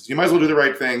vibes. You might as well do the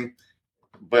right thing,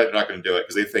 but they're not going to do it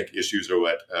because they think issues are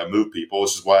what move people.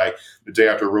 This is why the day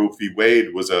after Roe v.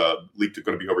 Wade was leaked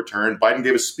going to be overturned, Biden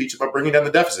gave a speech about bringing down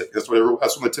the deficit. That's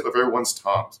on the tip of everyone's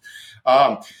tongues.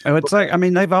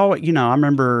 They've always, I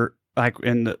remember like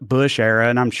in the Bush era,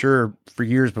 and I'm sure for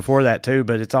years before that too,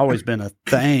 but it's always been a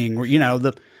thing where,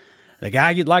 the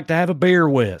guy you'd like to have a beer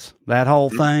with, that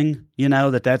whole thing,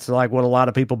 that's like what a lot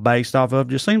of people based off of.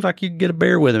 Just seems like you could get a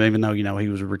beer with him, even though, he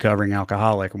was a recovering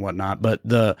alcoholic and whatnot. But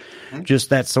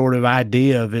just that sort of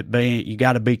idea of it being, you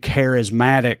got to be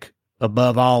charismatic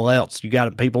above all else.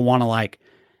 People want to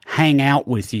hang out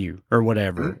with you or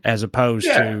whatever, as opposed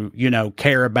to,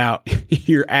 care about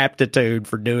your aptitude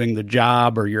for doing the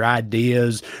job or your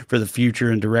ideas for the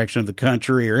future and direction of the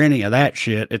country or any of that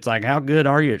shit. It's like, how good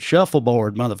are you at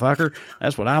shuffleboard, motherfucker?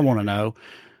 That's what I want to know.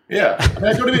 Yeah.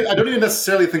 I don't even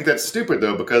necessarily think that's stupid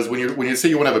though, because when you say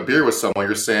you want to have a beer with someone,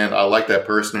 you're saying, I like that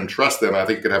person and trust them. I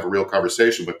think you could have a real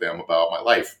conversation with them about my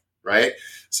life. Right.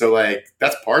 So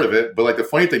that's part of it. But the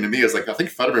funny thing to me is I think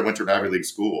Fetterman went to an Ivy League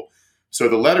school. So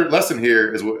the lesson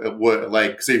here is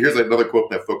here's another quote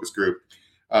from that focus group.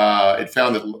 It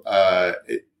found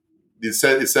that it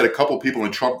said a couple people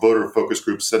in Trump voter focus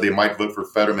groups said they might vote for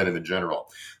Fetterman in the general.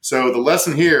 So the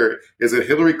lesson here is that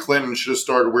Hillary Clinton should have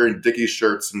started wearing Dickies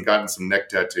shirts and gotten some neck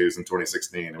tattoos in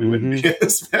 2016, and we wouldn't be in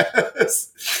this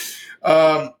mess.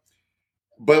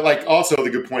 But also the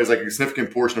good point is a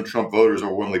significant portion of Trump voters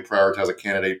overwhelmingly prioritize a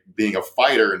candidate being a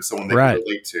fighter and someone they can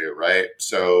relate to, right?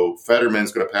 So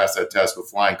Fetterman's going to pass that test with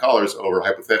flying colors over,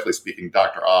 hypothetically speaking,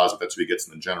 Dr. Oz, if that's who he gets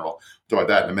in the general. We'll talk about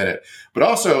that in a minute. But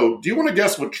also, do you want to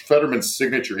guess what Fetterman's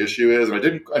signature issue is? And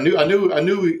I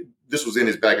knew this was in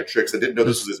his bag of tricks. I didn't know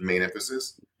this was his main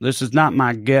emphasis. This is not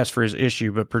my guess for his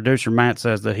issue, but producer Matt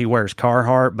says that he wears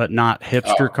Carhartt, but not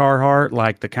hipster Carhartt,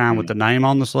 like the kind with the name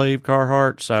on the sleeve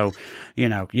Carhartt. So,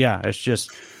 it's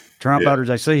just Trump voters,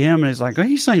 they see him and it's like, well,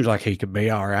 he seems like he could be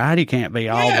all right. He can't be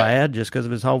all bad just because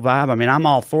of his whole vibe. I mean, I'm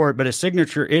all for it, but his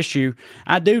signature issue,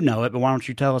 I do know it, but why don't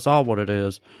you tell us all what it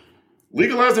is?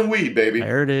 Legalizing weed, baby.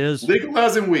 There it is.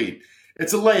 Legalizing weed.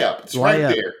 It's a layup. It's right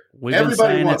there.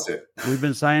 Everybody wants it. We've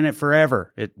been saying it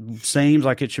forever. It seems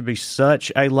like it should be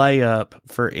such a layup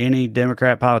for any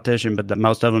Democrat politician, but that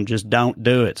most of them just don't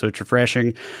do it. So it's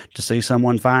refreshing to see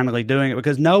someone finally doing it,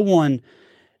 because no one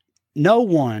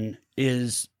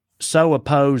is so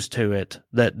opposed to it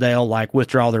that they'll like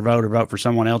withdraw their vote or vote for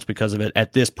someone else because of it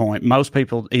at this point. Most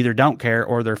people either don't care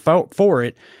or they're for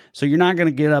it. So you're not going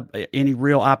to get up any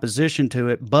real opposition to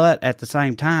it. But at the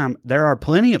same time, there are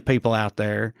plenty of people out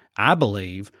there, I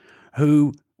believe,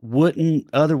 who wouldn't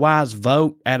otherwise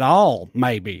vote at all,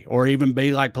 maybe, or even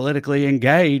be like politically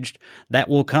engaged, that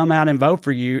will come out and vote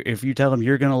for you if you tell them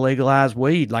you're going to legalize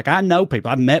weed. Like, I know people,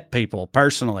 I've met people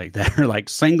personally that are like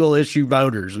single issue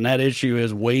voters, and that issue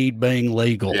is weed being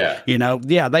legal.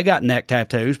 They got neck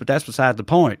tattoos, but that's beside the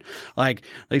point. Like,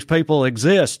 these people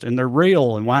exist and they're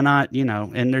real, and why not,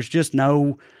 and there's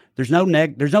no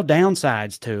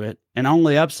downsides to it and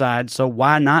only upsides. So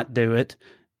why not do it?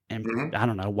 And I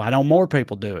don't know, why don't more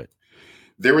people do it?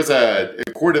 There was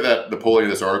according to the polling of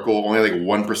this article, only like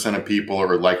 1% of people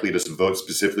are likely to vote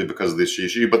specifically because of this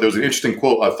issue. But there was an interesting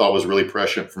quote I thought was really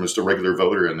prescient from just a regular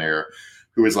voter in there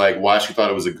who was like, why she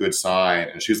thought it was a good sign.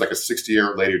 And she was like a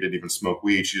 60-year-old lady who didn't even smoke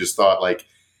weed. She just thought like,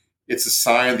 it's a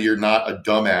sign that you're not a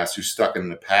dumbass who's stuck in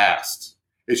the past.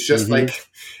 It's just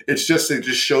it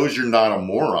just shows you're not a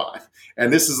moron.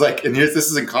 And this is like, this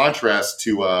is in contrast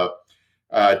to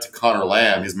Connor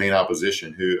Lamb, his main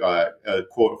opposition, who,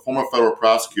 quote, former federal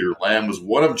prosecutor. Lamb was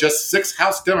one of just 6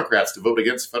 House Democrats to vote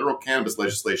against federal cannabis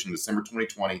legislation in December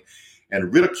 2020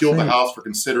 and ridiculed the House for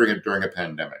considering it during a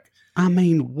pandemic. I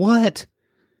mean, what?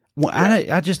 Well,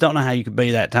 I just don't know how you could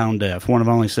be that tone deaf. One of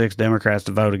only 6 Democrats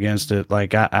to vote against it.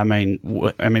 Like, I mean,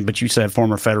 but you said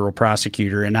former federal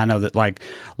prosecutor, and I know that like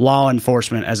law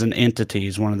enforcement as an entity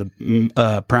is one of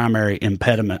the primary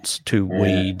impediments to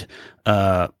weed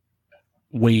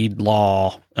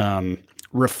law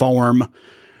reform,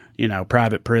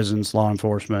 private prisons, law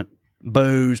enforcement,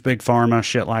 booze, big pharma,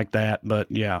 shit like that. But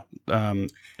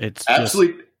it's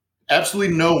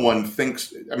absolutely no one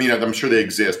thinks, I mean, I'm sure they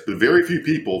exist, but very few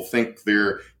people think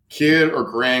their kid or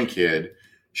grandkid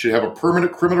should have a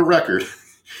permanent criminal record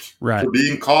for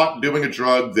being caught doing a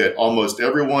drug that almost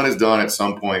everyone has done at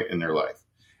some point in their life.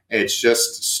 It's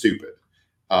just stupid.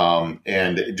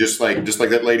 And just like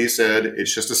that lady said,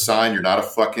 it's just a sign you're not a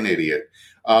fucking idiot.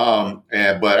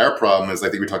 But our problem is, I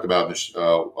think we talked about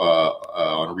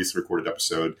on a recent recorded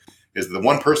episode, is the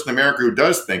one person in America who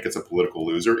does think it's a political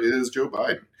loser is Joe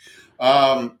Biden.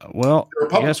 Well,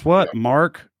 guess what,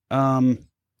 Mark?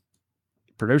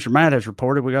 Producer Matt has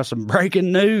reported we got some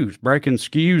breaking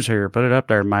skews here. Put it up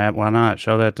there, Matt. Why not?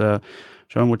 Show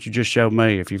them what you just showed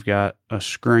me if you've got a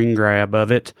screen grab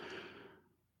of it.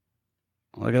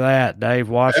 Look at that. Dave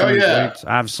Washington tweets,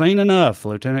 I've seen enough.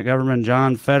 Lieutenant Governor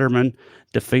John Fetterman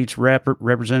defeats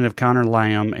Representative Connor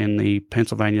Lamb in the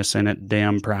Pennsylvania Senate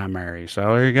Dem primary.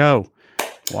 So there you go.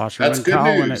 Washington That's good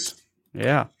calling news. It.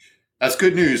 Yeah. That's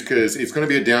good news because it's going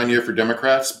to be a down year for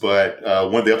Democrats. But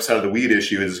one of the upside of the weed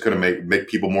issue is it's going to make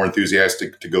people more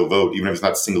enthusiastic to go vote, even if it's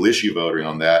not single issue voting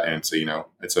on that. And so,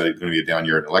 it's going to be a down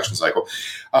year in the election cycle.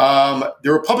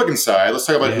 The Republican side, let's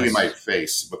talk about who he might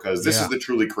face, because this is the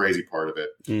truly crazy part of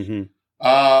it.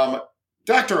 Mm-hmm.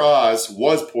 Dr. Oz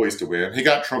was poised to win. He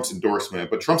got Trump's endorsement,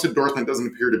 but Trump's endorsement doesn't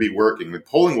appear to be working.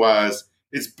 Polling wise,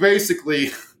 it's basically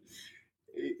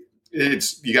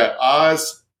you got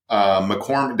Oz,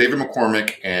 David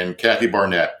McCormick, and Kathy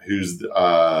Barnett, who's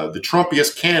the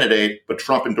Trumpiest candidate, but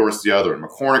Trump endorsed the other. And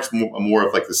McCormick's more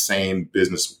of like the same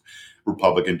business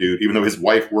Republican dude, even though his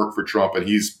wife worked for Trump, and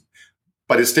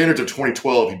by the standards of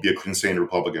 2012, he'd be a insane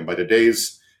Republican. By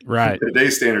today's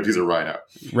standards, he's a rhino.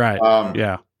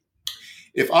 Right.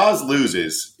 If Oz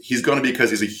loses, he's going to be because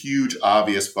he's a huge,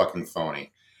 obvious fucking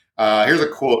phony. Here's a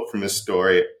quote from this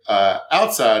story.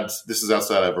 This is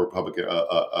outside of a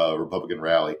Republican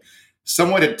rally.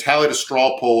 Someone had tallied a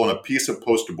straw poll on a piece of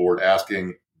poster board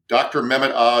asking, Dr.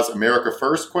 Mehmet Oz, America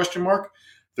first, ?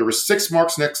 There were 6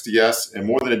 marks next to yes and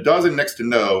more than a dozen next to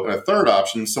no. And a third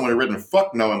option, someone had written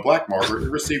fuck no in black marker, and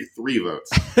received 3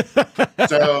 votes.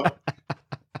 So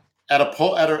at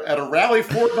a rally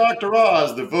for Dr.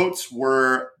 Oz, the votes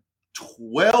were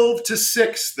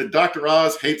 12-6 that Dr.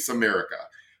 Oz hates America.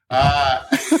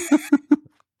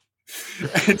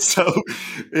 And so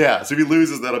if he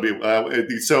loses, that'll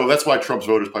be so that's why Trump's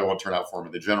voters probably won't turn out for him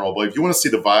in the general. But if you want to see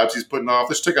the vibes he's putting off,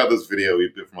 let's check out this video he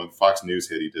did from a Fox News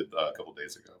hit he did a couple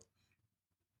days ago.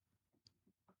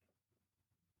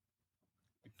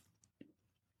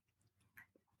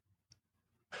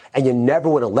 and you never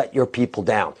want to let your people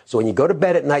down. So when you go to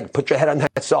bed at night, put your head on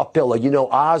that soft pillow, you know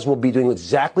Oz will be doing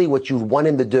exactly what you want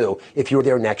him to do if you were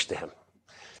there next to him.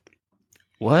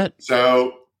 What?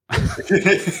 So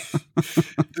just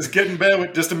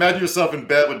imagine yourself in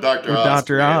bed with Dr. Oz.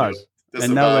 Dr. Oz.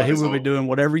 And know that he will be doing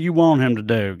whatever you want him to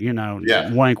do,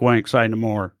 wink, wink, say no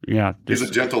more. Yeah. He's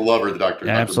a gentle lover, the doctor.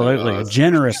 Absolutely. A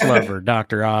generous lover,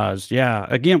 Dr. Oz. Yeah.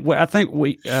 Again, I think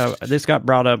this got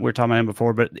brought up, we were talking about him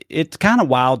before, but it's kind of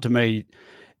wild to me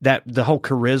that the whole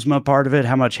charisma part of it,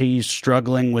 how much he's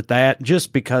struggling with that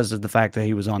just because of the fact that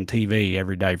he was on TV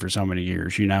every day for so many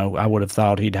years. I would have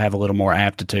thought he'd have a little more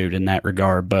aptitude in that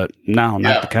regard, but no,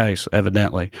 not the case,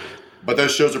 evidently. But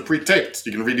those shows are pre-taped.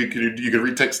 You can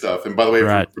retake stuff. And by the way,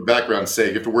 for background's sake,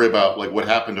 you have to worry about like what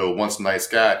happened to a once nice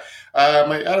guy. I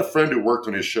had a friend who worked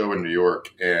on his show in New York,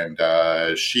 and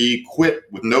she quit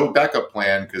with no backup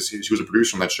plan because she was a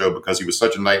producer on that show because he was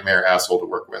such a nightmare asshole to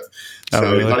work with.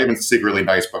 So he's not even secretly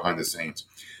nice behind the scenes,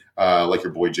 like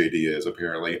your boy JD is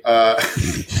apparently.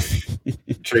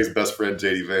 Trey's best friend,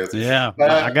 JD Vance. Yeah,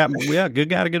 good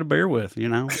guy to get a beer with.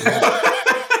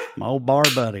 My old bar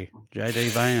buddy, JD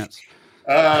Vance.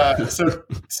 So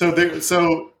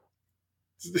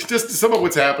just to sum up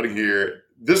what's happening here,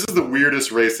 this is the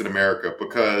weirdest race in America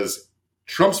because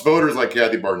Trump's voters like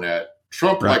Kathy Barnett.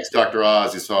 Trump likes Dr.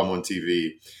 Oz. You saw him on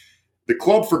TV. The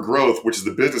Club for Growth, which is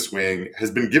the business wing,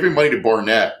 has been giving money to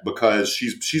Barnett because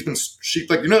she's been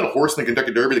like, the horse in the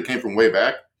Kentucky Derby that came from way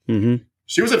back? Mm-hmm.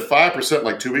 She was at 5%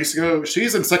 like 2 weeks ago.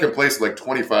 She's in second place at like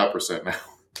 25% now.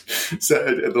 So,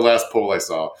 at the last poll I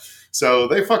saw. So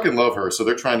they fucking love her. So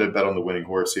they're trying to bet on the winning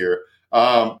horse here.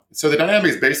 So the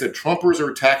dynamic is based that Trumpers are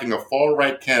attacking a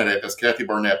far-right candidate as Kathy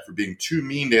Barnett for being too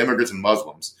mean to immigrants and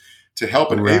Muslims to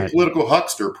help an apolitical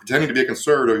huckster pretending to be a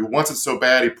conservative who wants it so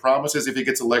bad he promises if he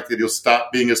gets elected he'll stop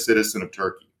being a citizen of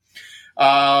Turkey.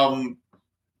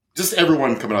 Just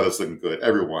everyone coming out of this looking good.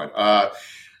 Everyone. A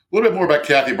little bit more about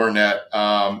Kathy Barnett.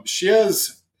 She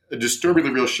has a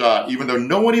disturbingly real shot, even though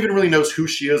no one even really knows who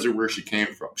she is or where she came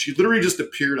from. She literally just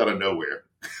appeared out of nowhere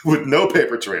with no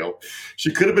paper trail.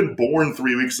 She could have been born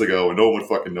 3 weeks ago and no one would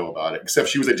fucking know about it, except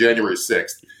she was at January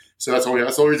 6th. So that's the only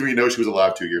reason we know she was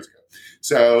alive 2 years ago.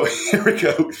 So here we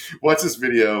go. Watch this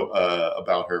video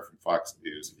about her from Fox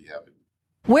News if you haven't.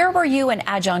 Where were you an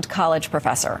adjunct college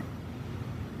professor?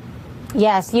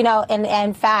 Yes, and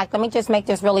in fact, let me just make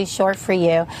this really short for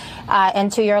you, and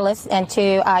to your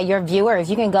your viewers.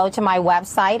 You can go to my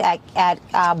website at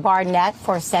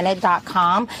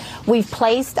barnettforsenate.com. We've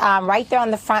placed right there on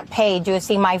the front page, you'll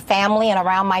see my family, and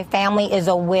around my family is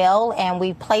a will, and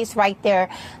we placed right there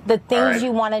the things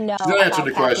you want to know. She doesn't answer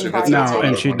the question. No,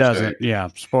 and she doesn't. Yeah,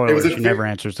 spoiler. She never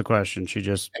answers the question. She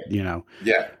just, and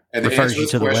refers you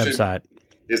to the website.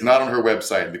 Is not on her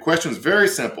website. The question is very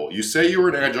simple. You say you were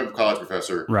an adjunct college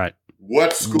professor. Right.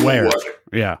 What school was it?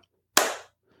 Yeah.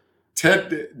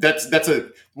 Ted,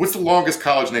 what's the longest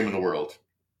college name in the world?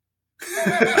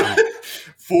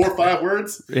 4 or 5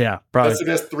 words? Yeah, probably.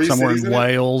 That's 3 somewhere cities in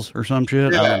Wales or some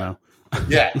shit. Yeah. I don't know.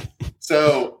 Yeah.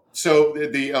 So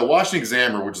the Washington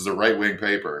Examiner, which is a right-wing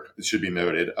paper, it should be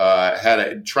noted,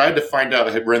 tried to find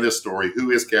out, had read this story, who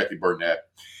is Kathy Barnett?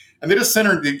 And they just sent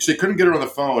her, she couldn't get her on the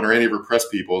phone or any of her press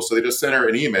people, so they just sent her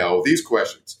an email with these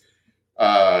questions.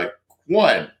 1,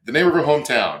 the name of her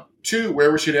hometown. 2,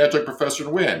 where was she an adjunct professor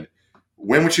and when?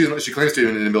 When was she claims to be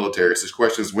in the military. So this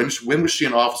question is, when was she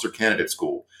in officer candidate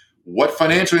school? What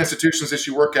financial institutions did she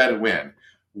work at and when?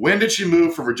 When did she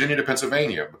move from Virginia to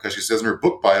Pennsylvania? Because she says in her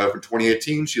book bio from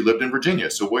 2018, she lived in Virginia.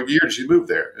 So what year did she move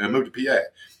there? And moved to PA.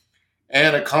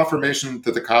 And a confirmation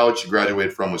that the college she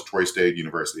graduated from was Troy State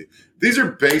University. These are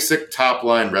basic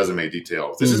top-line resume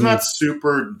details. This is not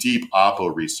super deep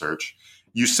Oppo research.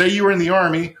 You say you were in the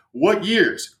Army. What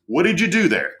years? What did you do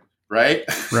there? Right?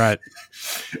 Right.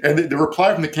 And the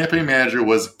reply from the campaign manager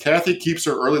was, Kathy keeps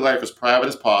her early life as private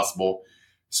as possible,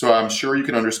 so I'm sure you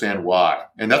can understand why.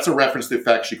 And that's a reference to the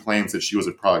fact she claims that she was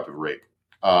a product of rape.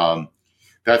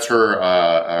 That's her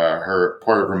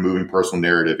part of her moving personal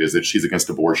narrative is that she's against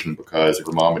abortion because if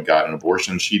her mom had gotten an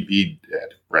abortion, she'd be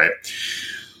dead, right?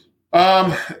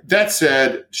 That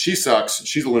said, she sucks.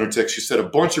 She's a lunatic. She said a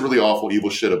bunch of really awful, evil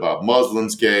shit about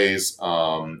Muslims, gays.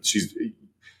 I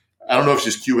don't know if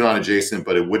she's QAnon adjacent,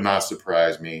 but it would not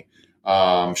surprise me.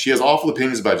 She has awful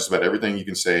opinions about just about everything you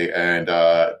can say. And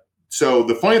so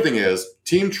the funny thing is,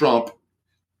 Team Trump,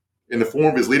 in the form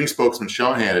of his leading spokesman,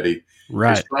 Sean Hannity,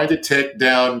 is trying to take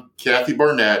down Kathy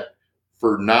Barnett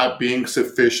for not being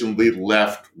sufficiently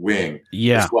left-wing.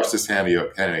 Yeah. Let's watch this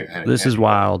Hannity. This is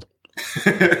wild.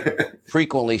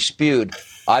 Frequently spewed.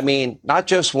 I mean, not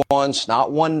just once,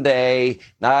 not one day,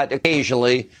 not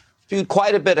occasionally, spewed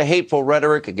quite a bit of hateful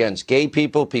rhetoric against gay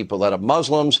people, people that are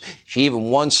Muslims. She even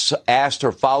once asked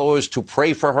her followers to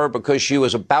pray for her because she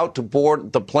was about to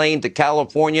board the plane to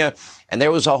California, and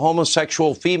there was a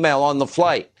homosexual female on the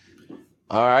flight.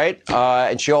 All right.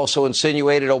 And she also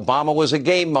insinuated Obama was a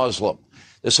gay Muslim.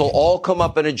 This will all come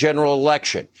up in a general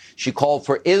election. She called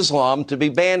for Islam to be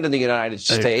banned in the United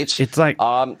States. It's like,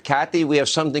 Kathy, we have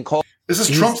something called. This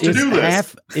is Trump's to-do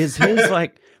list. Is his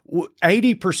like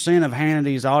 80% of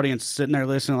Hannity's audience sitting there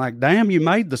listening like, damn, you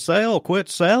made the sale. Quit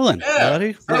selling,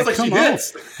 buddy. Like, come on.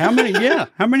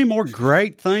 How many more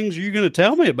great things are you going to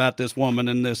tell me about this woman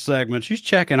in this segment? She's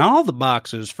checking all the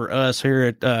boxes for us here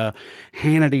at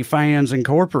Hannity Fans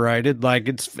Incorporated. Like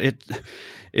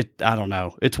I don't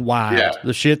know. It's wild. Yeah.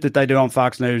 The shit that they do on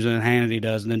Fox News and Hannity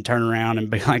does, and then turn around and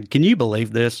be like, can you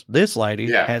believe this? This lady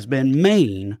has been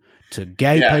mean to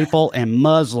gay people and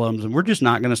Muslims, and we're just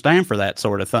not going to stand for that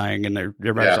sort of thing. And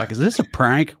everybody's like, is this a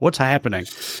prank? What's happening?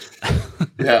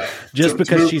 Just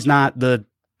because she's not the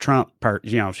Trump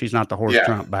she's not the horse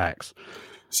Trump backs.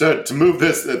 So to move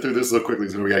this through this a little quickly,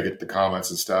 so we got to get the comments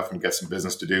and stuff and get some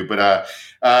business to do. But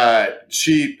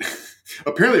she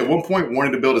apparently at one point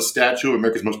wanted to build a statue of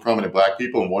America's most prominent black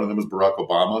people, and one of them was Barack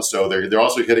Obama. So they're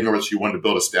also hitting her that she wanted to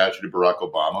build a statue to Barack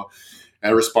Obama.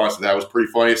 And a response to that was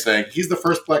pretty funny, saying he's the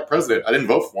first black president. I didn't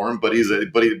vote for him, but he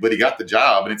got the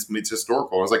job, and it's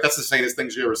historical. I was like, that's the sanest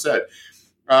thing she ever said.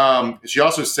 She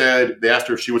also said they asked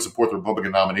her if she would support the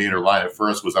Republican nominee, and her line at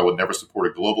first was, "I would never support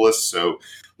a globalist." So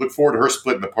look forward to her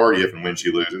splitting the party if and when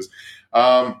she loses.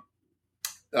 Laura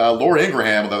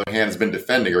Ingraham, on the other hand, has been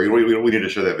defending her. We need to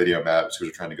show that video, Matt, because we're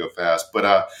trying to go fast.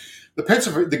 But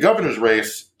the governor's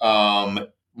race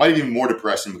might be even more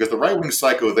depressing because the right-wing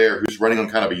psycho there, who's running on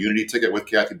kind of a unity ticket with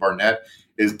Kathy Barnett,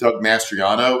 is Doug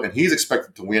Mastriano, and he's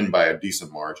expected to win by a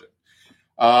decent margin.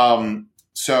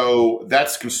 So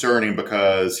that's concerning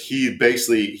because he had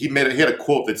a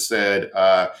quote that said,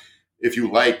 "If you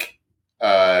like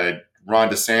Ron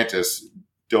DeSantis,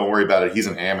 don't worry about it. He's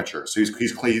an amateur." So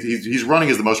he's running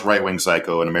as the most right-wing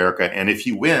psycho in America, and if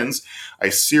he wins, I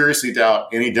seriously doubt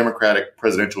any Democratic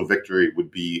presidential victory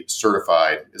would be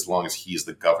certified as long as he's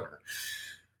the governor.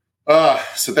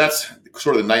 So that's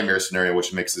sort of the nightmare scenario,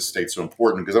 which makes this state so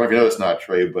important. Because I don't know if you know it's not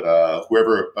Trey, but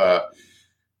whoever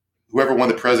won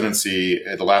the presidency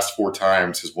the last 4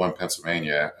 times has won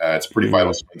Pennsylvania. It's a pretty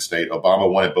vital swing state. Obama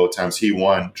won it both times he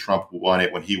won. Trump won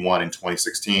it when he won in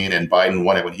 2016, and Biden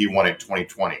won it when he won in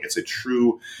 2020. It's a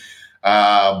true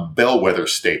bellwether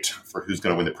state for who's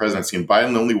going to win the presidency. And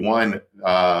Biden only won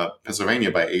Pennsylvania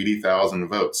by 80,000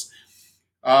 votes.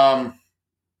 Well,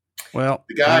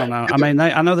 I don't know. I mean,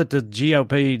 I know that the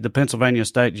GOP, the Pennsylvania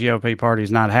state GOP party,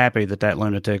 is not happy that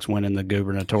lunatic's winning the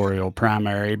gubernatorial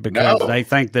primary because they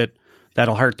think that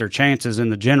that'll hurt their chances in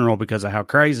the general because of how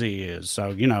crazy he is.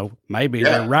 So, maybe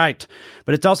they're right.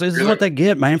 But it's also, this is what they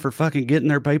get, man, for fucking getting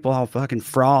their people all fucking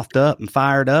frothed up and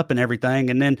fired up and everything.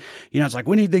 And then, it's like,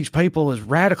 we need these people as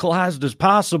radicalized as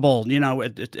possible,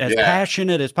 as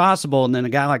passionate as possible. And then a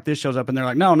guy like this shows up and they're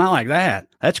like, no, not like that.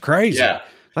 That's crazy. Yeah.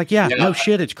 Like, no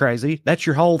shit, it's crazy. That's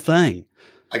your whole thing.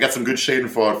 I got some good shade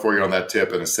and thought for you on that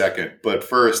tip in a second. But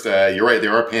first, you're right. They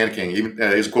are panicking. Even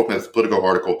here's a quote from the Politico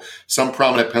article. Some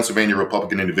prominent Pennsylvania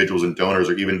Republican individuals and donors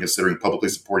are even considering publicly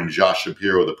supporting Josh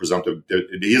Shapiro, the presumptive.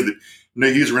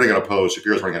 He's running unopposed.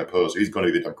 Shapiro's running unopposed. So he's going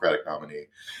to be the Democratic nominee.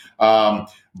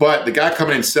 But the guy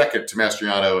coming in second to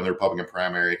Mastriano in the Republican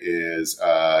primary is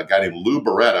a guy named Lou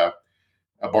Barletta,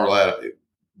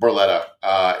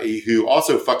 who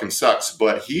also fucking sucks,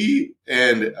 but he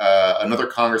and another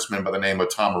congressman by the name of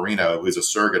Tom Marino, who is a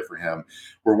surrogate for him,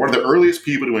 were one of the earliest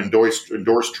people to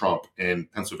endorse Trump in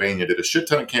Pennsylvania, did a shit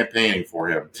ton of campaigning for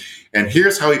him. And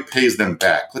here's how he pays them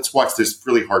back. Let's watch this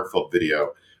really heartfelt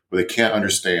video where they can't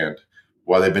understand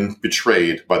why they've been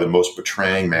betrayed by the most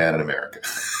betraying man in America.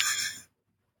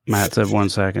 Matt said 1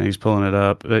 second. He's pulling it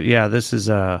up. But yeah, this is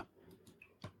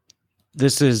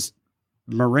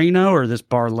Marino or this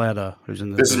Barletta who's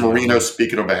in this? This is Marino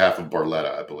speaking on behalf of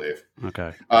Barletta, I believe.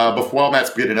 Okay. Before Matt's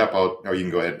beating up, you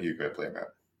can go ahead. You can go ahead and play it, Matt.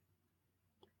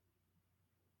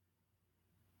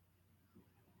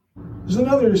 There's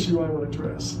another issue I want to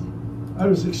address. I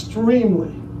was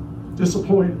extremely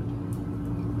disappointed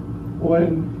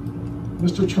when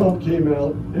Mr. Trump came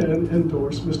out and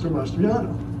endorsed Mr.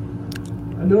 Mastriano.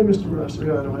 I know Mr.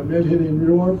 Mastriano. I met him in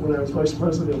New York when I was vice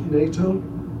president of NATO.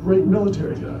 Great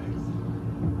military guy.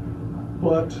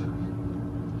 But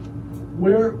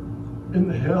where in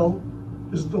the hell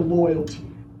is the loyalty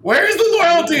Where's the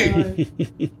loyalty?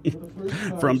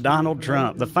 From Donald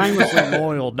Trump, the famously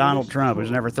loyal Donald Trump, who's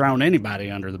never thrown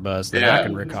anybody under the bus that I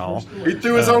can recall. He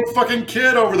threw his own fucking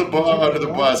kid over under the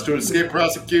bus to escape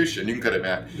prosecution. You can cut it,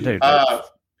 man. Dude,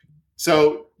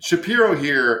 so Shapiro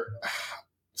here.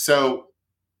 So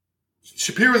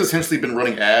Shapiro has essentially been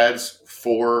running ads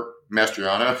for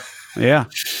Mastriano. Yeah.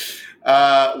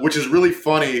 Which is really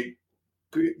funny.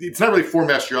 It's not really for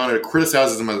Mastriano. It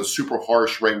criticizes him as a super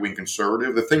harsh right-wing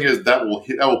conservative. The thing is that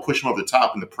will push him over the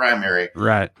top in the primary.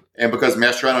 Right. And because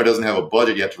Mastriano doesn't have a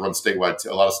budget yet to run a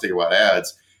lot of statewide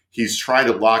ads, he's trying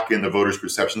to lock in the voters'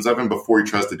 perceptions of him before he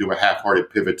tries to do a half-hearted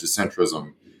pivot to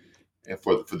centrism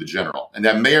for the general. And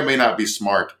that may or may not be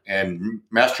smart. And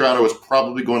Mastriano is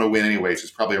probably going to win anyways.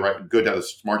 It's probably good to have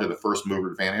the first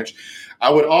mover advantage. I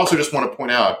would also just want to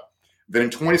point out that in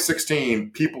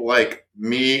 2016, people like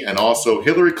me and also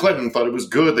Hillary Clinton thought it was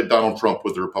good that Donald Trump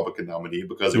was the Republican nominee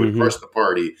because it would crush the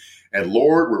party. And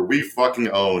Lord, were we fucking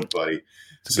owned, buddy.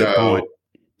 So,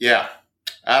 yeah,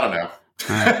 I don't know.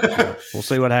 Right. We'll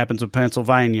see what happens with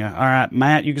Pennsylvania. All right,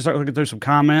 Matt, you can start looking through some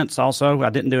comments. Also, I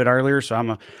didn't do it earlier, so I'm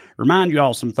going to remind you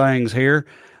all some things here.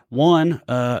 One,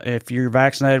 if you're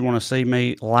vaccinated, want to see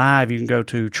me live, you can go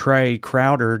to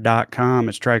TreyCrowder.com.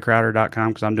 It's TreyCrowder.com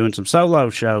because I'm doing some solo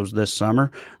shows this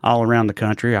summer all around the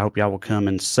country. I hope y'all will come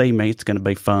and see me. It's going to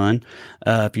be fun.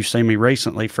 If you've seen me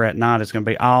recently, fret not. It's going to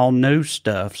be all new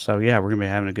stuff. So, yeah, we're going to be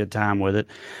having a good time with it.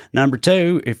 Number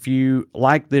two, if you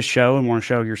like this show and want to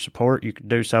show your support, you can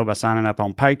do so by signing up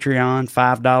on Patreon.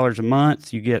 $5 a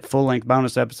month. You get full-length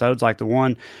bonus episodes like the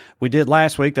one we did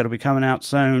last week that'll be coming out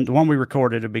soon. The one we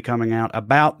recorded will be coming out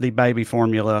about the baby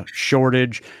formula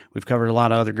shortage. We've covered a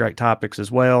lot of other great topics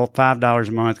as well. $5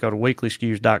 a month. Go to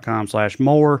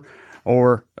weeklyskews.com/more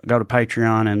or go to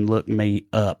Patreon and look me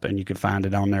up, and you can find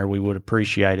it on there. We would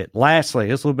appreciate it. Lastly,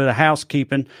 just a little bit of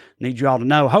housekeeping. Need you all to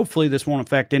know, hopefully this won't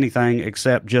affect anything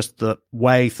except just the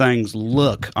way things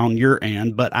look on your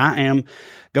end, but I am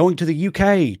going to the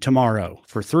UK tomorrow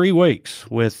for 3 weeks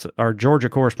with our Georgia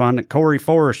correspondent, Corey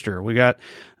Forrester. We got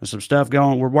some stuff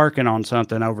going. We're working on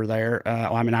something over there.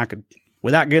 I could,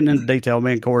 without getting into detail,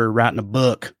 me and Corey are writing a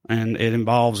book, and it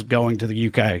involves going to the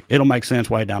UK. It'll make sense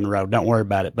way down the road. Don't worry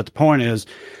about it. But the point is,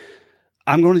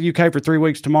 I'm going to the UK for 3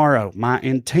 weeks tomorrow. My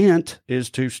intent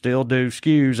is to still do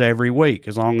SKUs every week,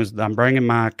 as long as I'm bringing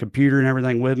my computer and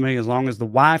everything with me, as long as the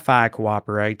Wi-Fi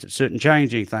cooperates. It shouldn't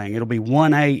change anything. It'll be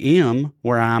 1 a.m.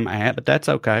 where I'm at, but that's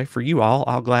okay. For you all,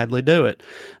 I'll gladly do it.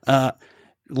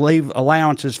 Leave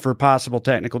allowances for possible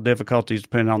technical difficulties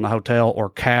depending on the hotel or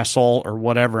castle or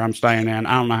whatever I'm staying in.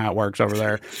 I don't know how it works over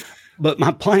there. But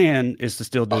my plan is to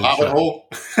still do the Hobbit show. hole?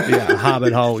 Yeah,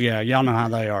 Hobbit hole. Yeah, y'all know how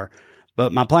they are.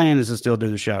 But my plan is to still do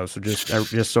the show, so just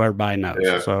so everybody knows.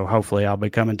 Yeah. So hopefully I'll be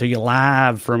coming to you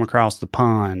live from across the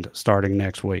pond starting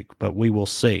next week, but we will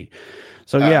see.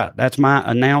 So, yeah, that's my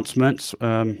announcements.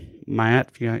 Matt,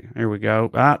 here we go.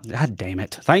 God damn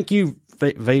it. Thank you,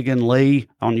 Vegan Lee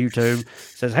on YouTube.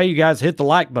 Says, hey, you guys, hit the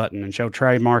like button and show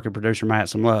Trey, Mark, and producer Matt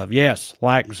some love. Yes,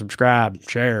 like and subscribe,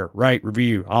 share, rate,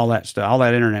 review, all that stuff, all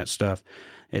that internet stuff.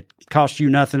 It costs you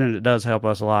nothing, and it does help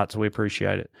us a lot, so we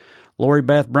appreciate it. Lori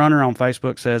Beth Brunner on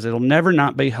Facebook says, it'll never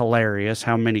not be hilarious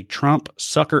how many Trump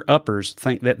sucker-uppers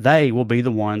think that they will be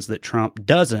the ones that Trump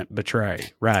doesn't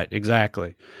betray. Right,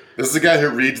 exactly. This is the guy who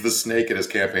reads the snake at his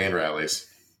campaign rallies,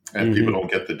 and people don't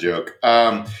get the joke.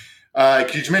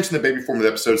 Could you mention the baby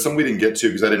formula episode? Something we didn't get to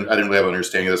because I didn't really have an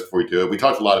understanding of this before we do it. We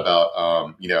talked a lot about,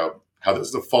 how this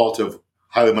is the fault of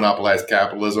highly monopolized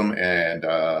capitalism and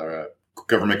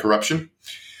government corruption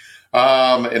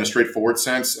in a straightforward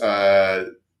sense.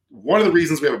 One of the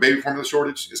reasons we have a baby formula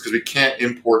shortage is because we can't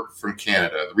import from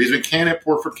Canada. The reason we can't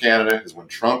import from Canada is when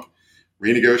Trump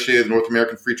renegotiated the North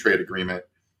American Free Trade Agreement,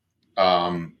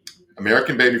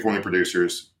 American baby formula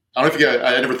producers, I don't know if you guys,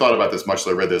 I never thought about this much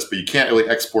till I read this, but you can't really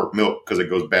export milk because it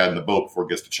goes bad in the boat before it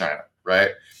gets to China, right?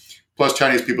 Plus,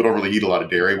 Chinese people don't really eat a lot of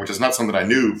dairy, which is not something I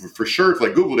knew for sure until I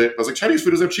Googled it. I was like, Chinese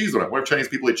food doesn't have cheese on it. What if Chinese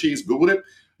people eat cheese? Googled it.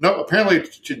 No, apparently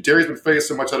dairy's been phased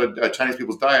so much out of Chinese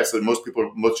people's diets that most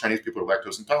Chinese people are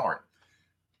lactose intolerant.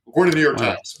 According to the New York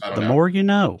Times. I don't know. The more you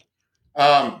know.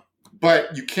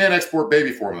 But you can't export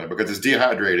baby formula because it's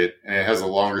dehydrated and it has a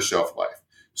longer shelf life.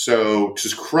 So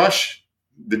just crush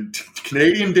the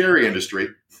Canadian dairy industry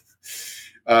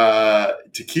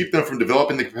to keep them from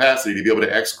developing the capacity to be able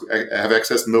to have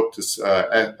excess milk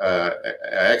to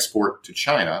export to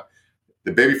China.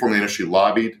 The baby formula industry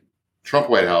lobbied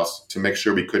Trump White House to make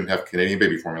sure we couldn't have Canadian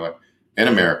baby formula in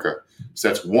America. So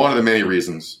that's one of the many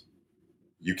reasons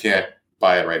you can't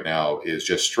buy it right now, is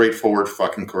just straightforward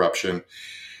fucking corruption.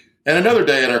 And another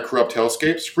day in our corrupt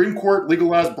hellscape, Supreme Court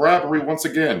legalized bribery once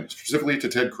again, specifically to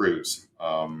Ted Cruz.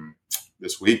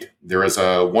 This week, there is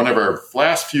one of our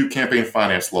last few campaign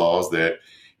finance laws that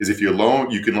is if you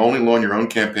can only loan your own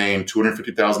campaign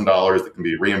 $250,000 that can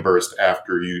be reimbursed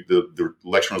after the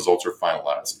election results are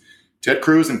finalized. Ted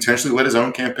Cruz intentionally let his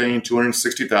own campaign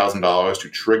 $260,000 to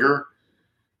trigger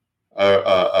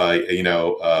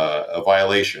a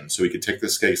violation, so he could take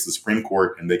this case to the Supreme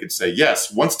Court, and they could say,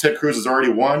 yes, once Ted Cruz has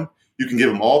already won, you can give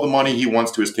him all the money he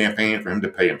wants to his campaign for him to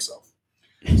pay himself.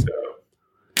 So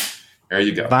there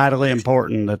you go. Vitally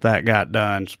important that got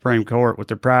done. Supreme Court with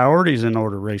their priorities in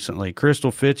order recently.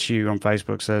 Crystal Fitzhugh on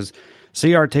Facebook says,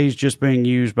 CRT is just being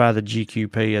used by the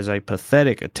GQP as a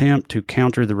pathetic attempt to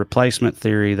counter the replacement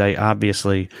theory they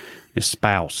obviously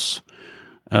espouse.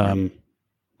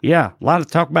 Yeah, a lot of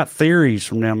talk about theories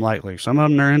from them lately. Some of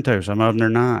them they're into, some of them they're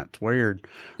not. It's weird.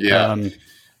 Yeah.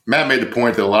 Matt made the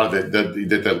point that a lot of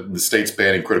the states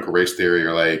banning critical race theory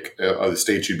are like the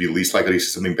states you'd be least likely to see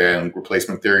something ban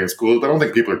replacement theory in schools. But I don't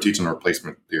think people are teaching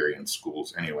replacement theory in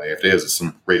schools anyway. If it is, it's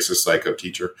some racist psycho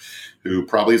teacher who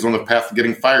probably is on the path of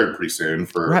getting fired pretty soon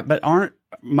for. Right, but aren't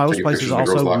most places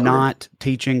also not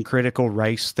teaching critical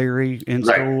race theory in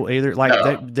school either? Like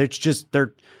they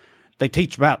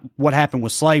teach about what happened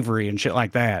with slavery and shit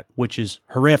like that, which is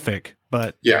horrific.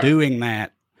 But doing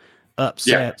that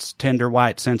upsets tender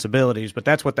white sensibilities. But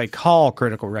that's what they call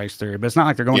critical race theory. But it's not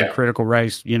like they're going to critical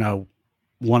race,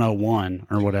 101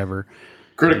 or whatever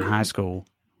in high school.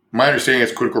 My understanding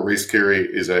is critical race theory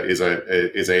is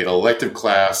an elective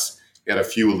class at a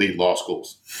few elite law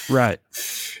schools. Right.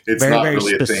 It's very, not very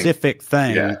really specific a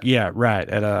thing. Yeah, right.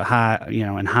 At a high,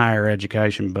 in higher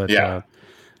education. But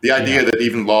the idea that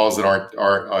even laws that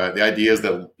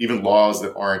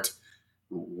aren't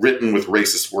written with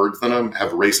racist words in them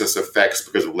have racist effects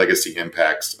because of legacy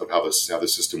impacts of how the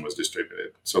system was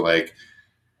distributed. So,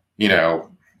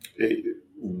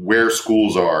 where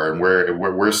schools are and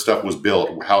where stuff was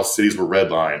built, how cities were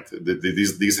redlined.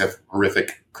 These have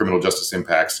horrific criminal justice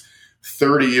impacts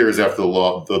 30 years after the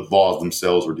laws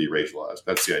themselves were deracialized.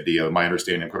 That's the idea. My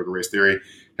understanding of critical race theory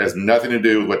has nothing to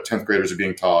do with what 10th graders are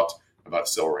being taught about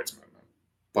the civil rights movement.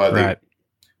 But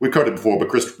we covered it before,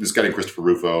 but this guy named Christopher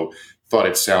Rufo thought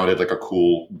it sounded like a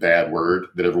cool, bad word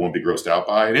that everyone would be grossed out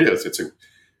by. And it is. It's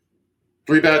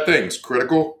three bad things: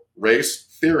 critical race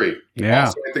theory. Yeah.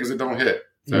 Also things that don't hit.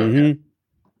 So,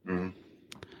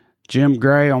 Jim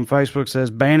Gray on Facebook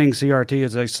says banning CRT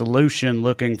is a solution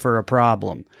looking for a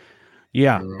problem.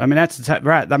 Yeah, I mean that's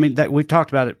right. I mean that we've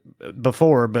talked about it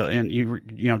before, but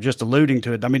just alluding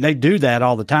to it. I mean they do that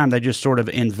all the time. They just sort of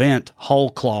invent whole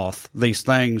cloth these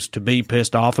things to be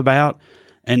pissed off about,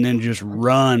 and then just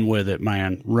run with it,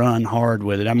 man. Run hard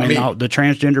with it. I mean the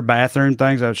transgender bathroom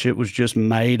things, that shit was just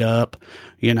made up.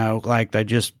 Like they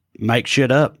just make shit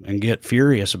up and get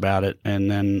furious about it, and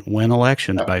then win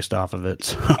elections based off of it.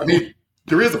 So. I mean,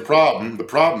 there is a problem. The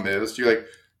problem is you're like,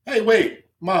 hey, wait,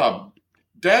 Mom.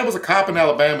 Dad was a cop in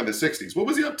Alabama in the 60s. What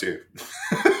was he up to?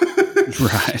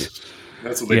 Right.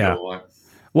 That's what they go on.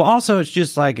 Well, also, it's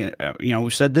just like,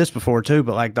 we've said this before, too,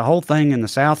 but like the whole thing in the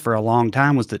South for a long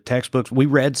time was that textbooks, we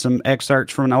read some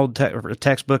excerpts from an old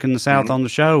textbook in the South on the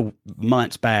show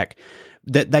months back,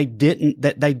 that they did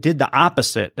the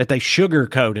opposite, that they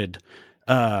sugar-coated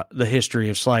the history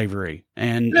of slavery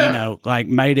and,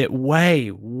 made it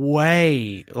way,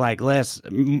 way less,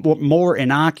 more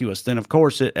innocuous than of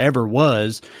course it ever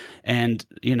was. And,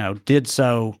 did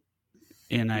so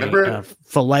in a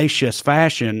fallacious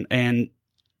fashion, and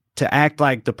to act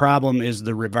like the problem is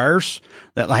the reverse,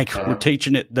 that we're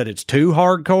teaching it that it's too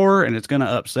hardcore and it's going to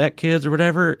upset kids or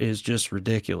whatever, is just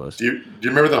ridiculous. Do you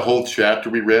remember the whole chapter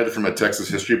we read from a Texas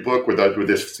history book where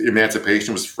this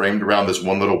emancipation was framed around this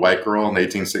one little white girl in the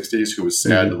 1860s who was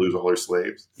sad to lose all her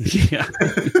slaves? Yeah.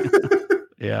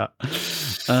 Yeah.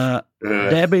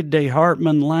 Debbie D.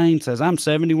 Hartman Lane says, I'm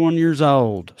 71 years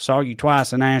old. Saw you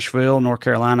twice in Asheville, North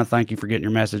Carolina. Thank you for getting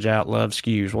your message out. Love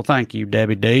Skews. Well, thank you,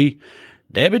 Debbie D.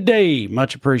 Debbie D,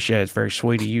 much appreciated. It's very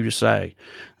sweet of you to say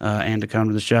and to come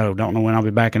to the show. Don't know when I'll be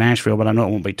back in Asheville, but I know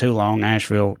it won't be too long.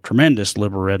 Asheville, tremendous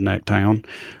liberal redneck town.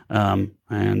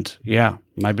 And yeah,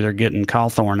 maybe they're getting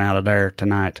Cawthorn out of there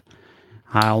tonight.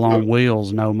 High on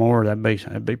wheels, no more.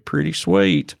 That'd be pretty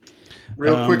sweet.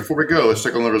 Real quick before we go, let's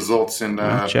check on the results in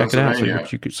check it out.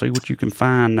 See what you can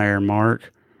find there,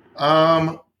 Mark.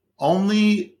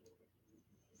 Only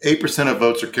 8% of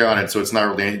votes are counted, so it's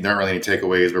not really any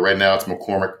takeaways. But right now, it's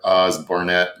McCormick, Oz,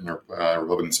 Barnett, and the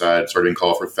Republican side starting to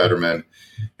call for Fetterman.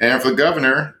 And for the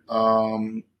governor,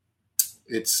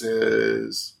 it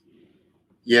says,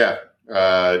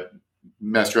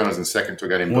 Mastriano's in second to a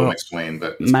guy named Bill McSwain.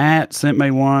 But Matt sent me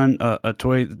a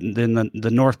tweet. Then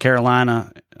the North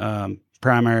Carolina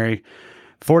primary,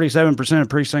 47% of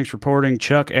precincts reporting.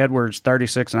 Chuck Edwards,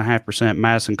 36.5%.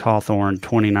 Madison Cawthorn,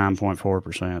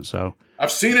 29.4%. So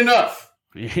I've seen enough.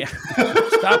 Yeah,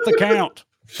 stop the count.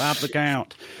 Stop the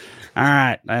count. All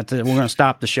right, that's it. We're going to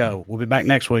stop the show. We'll be back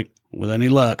next week with any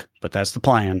luck, but that's the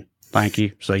plan. Thank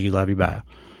you. See you. Love you. Bye.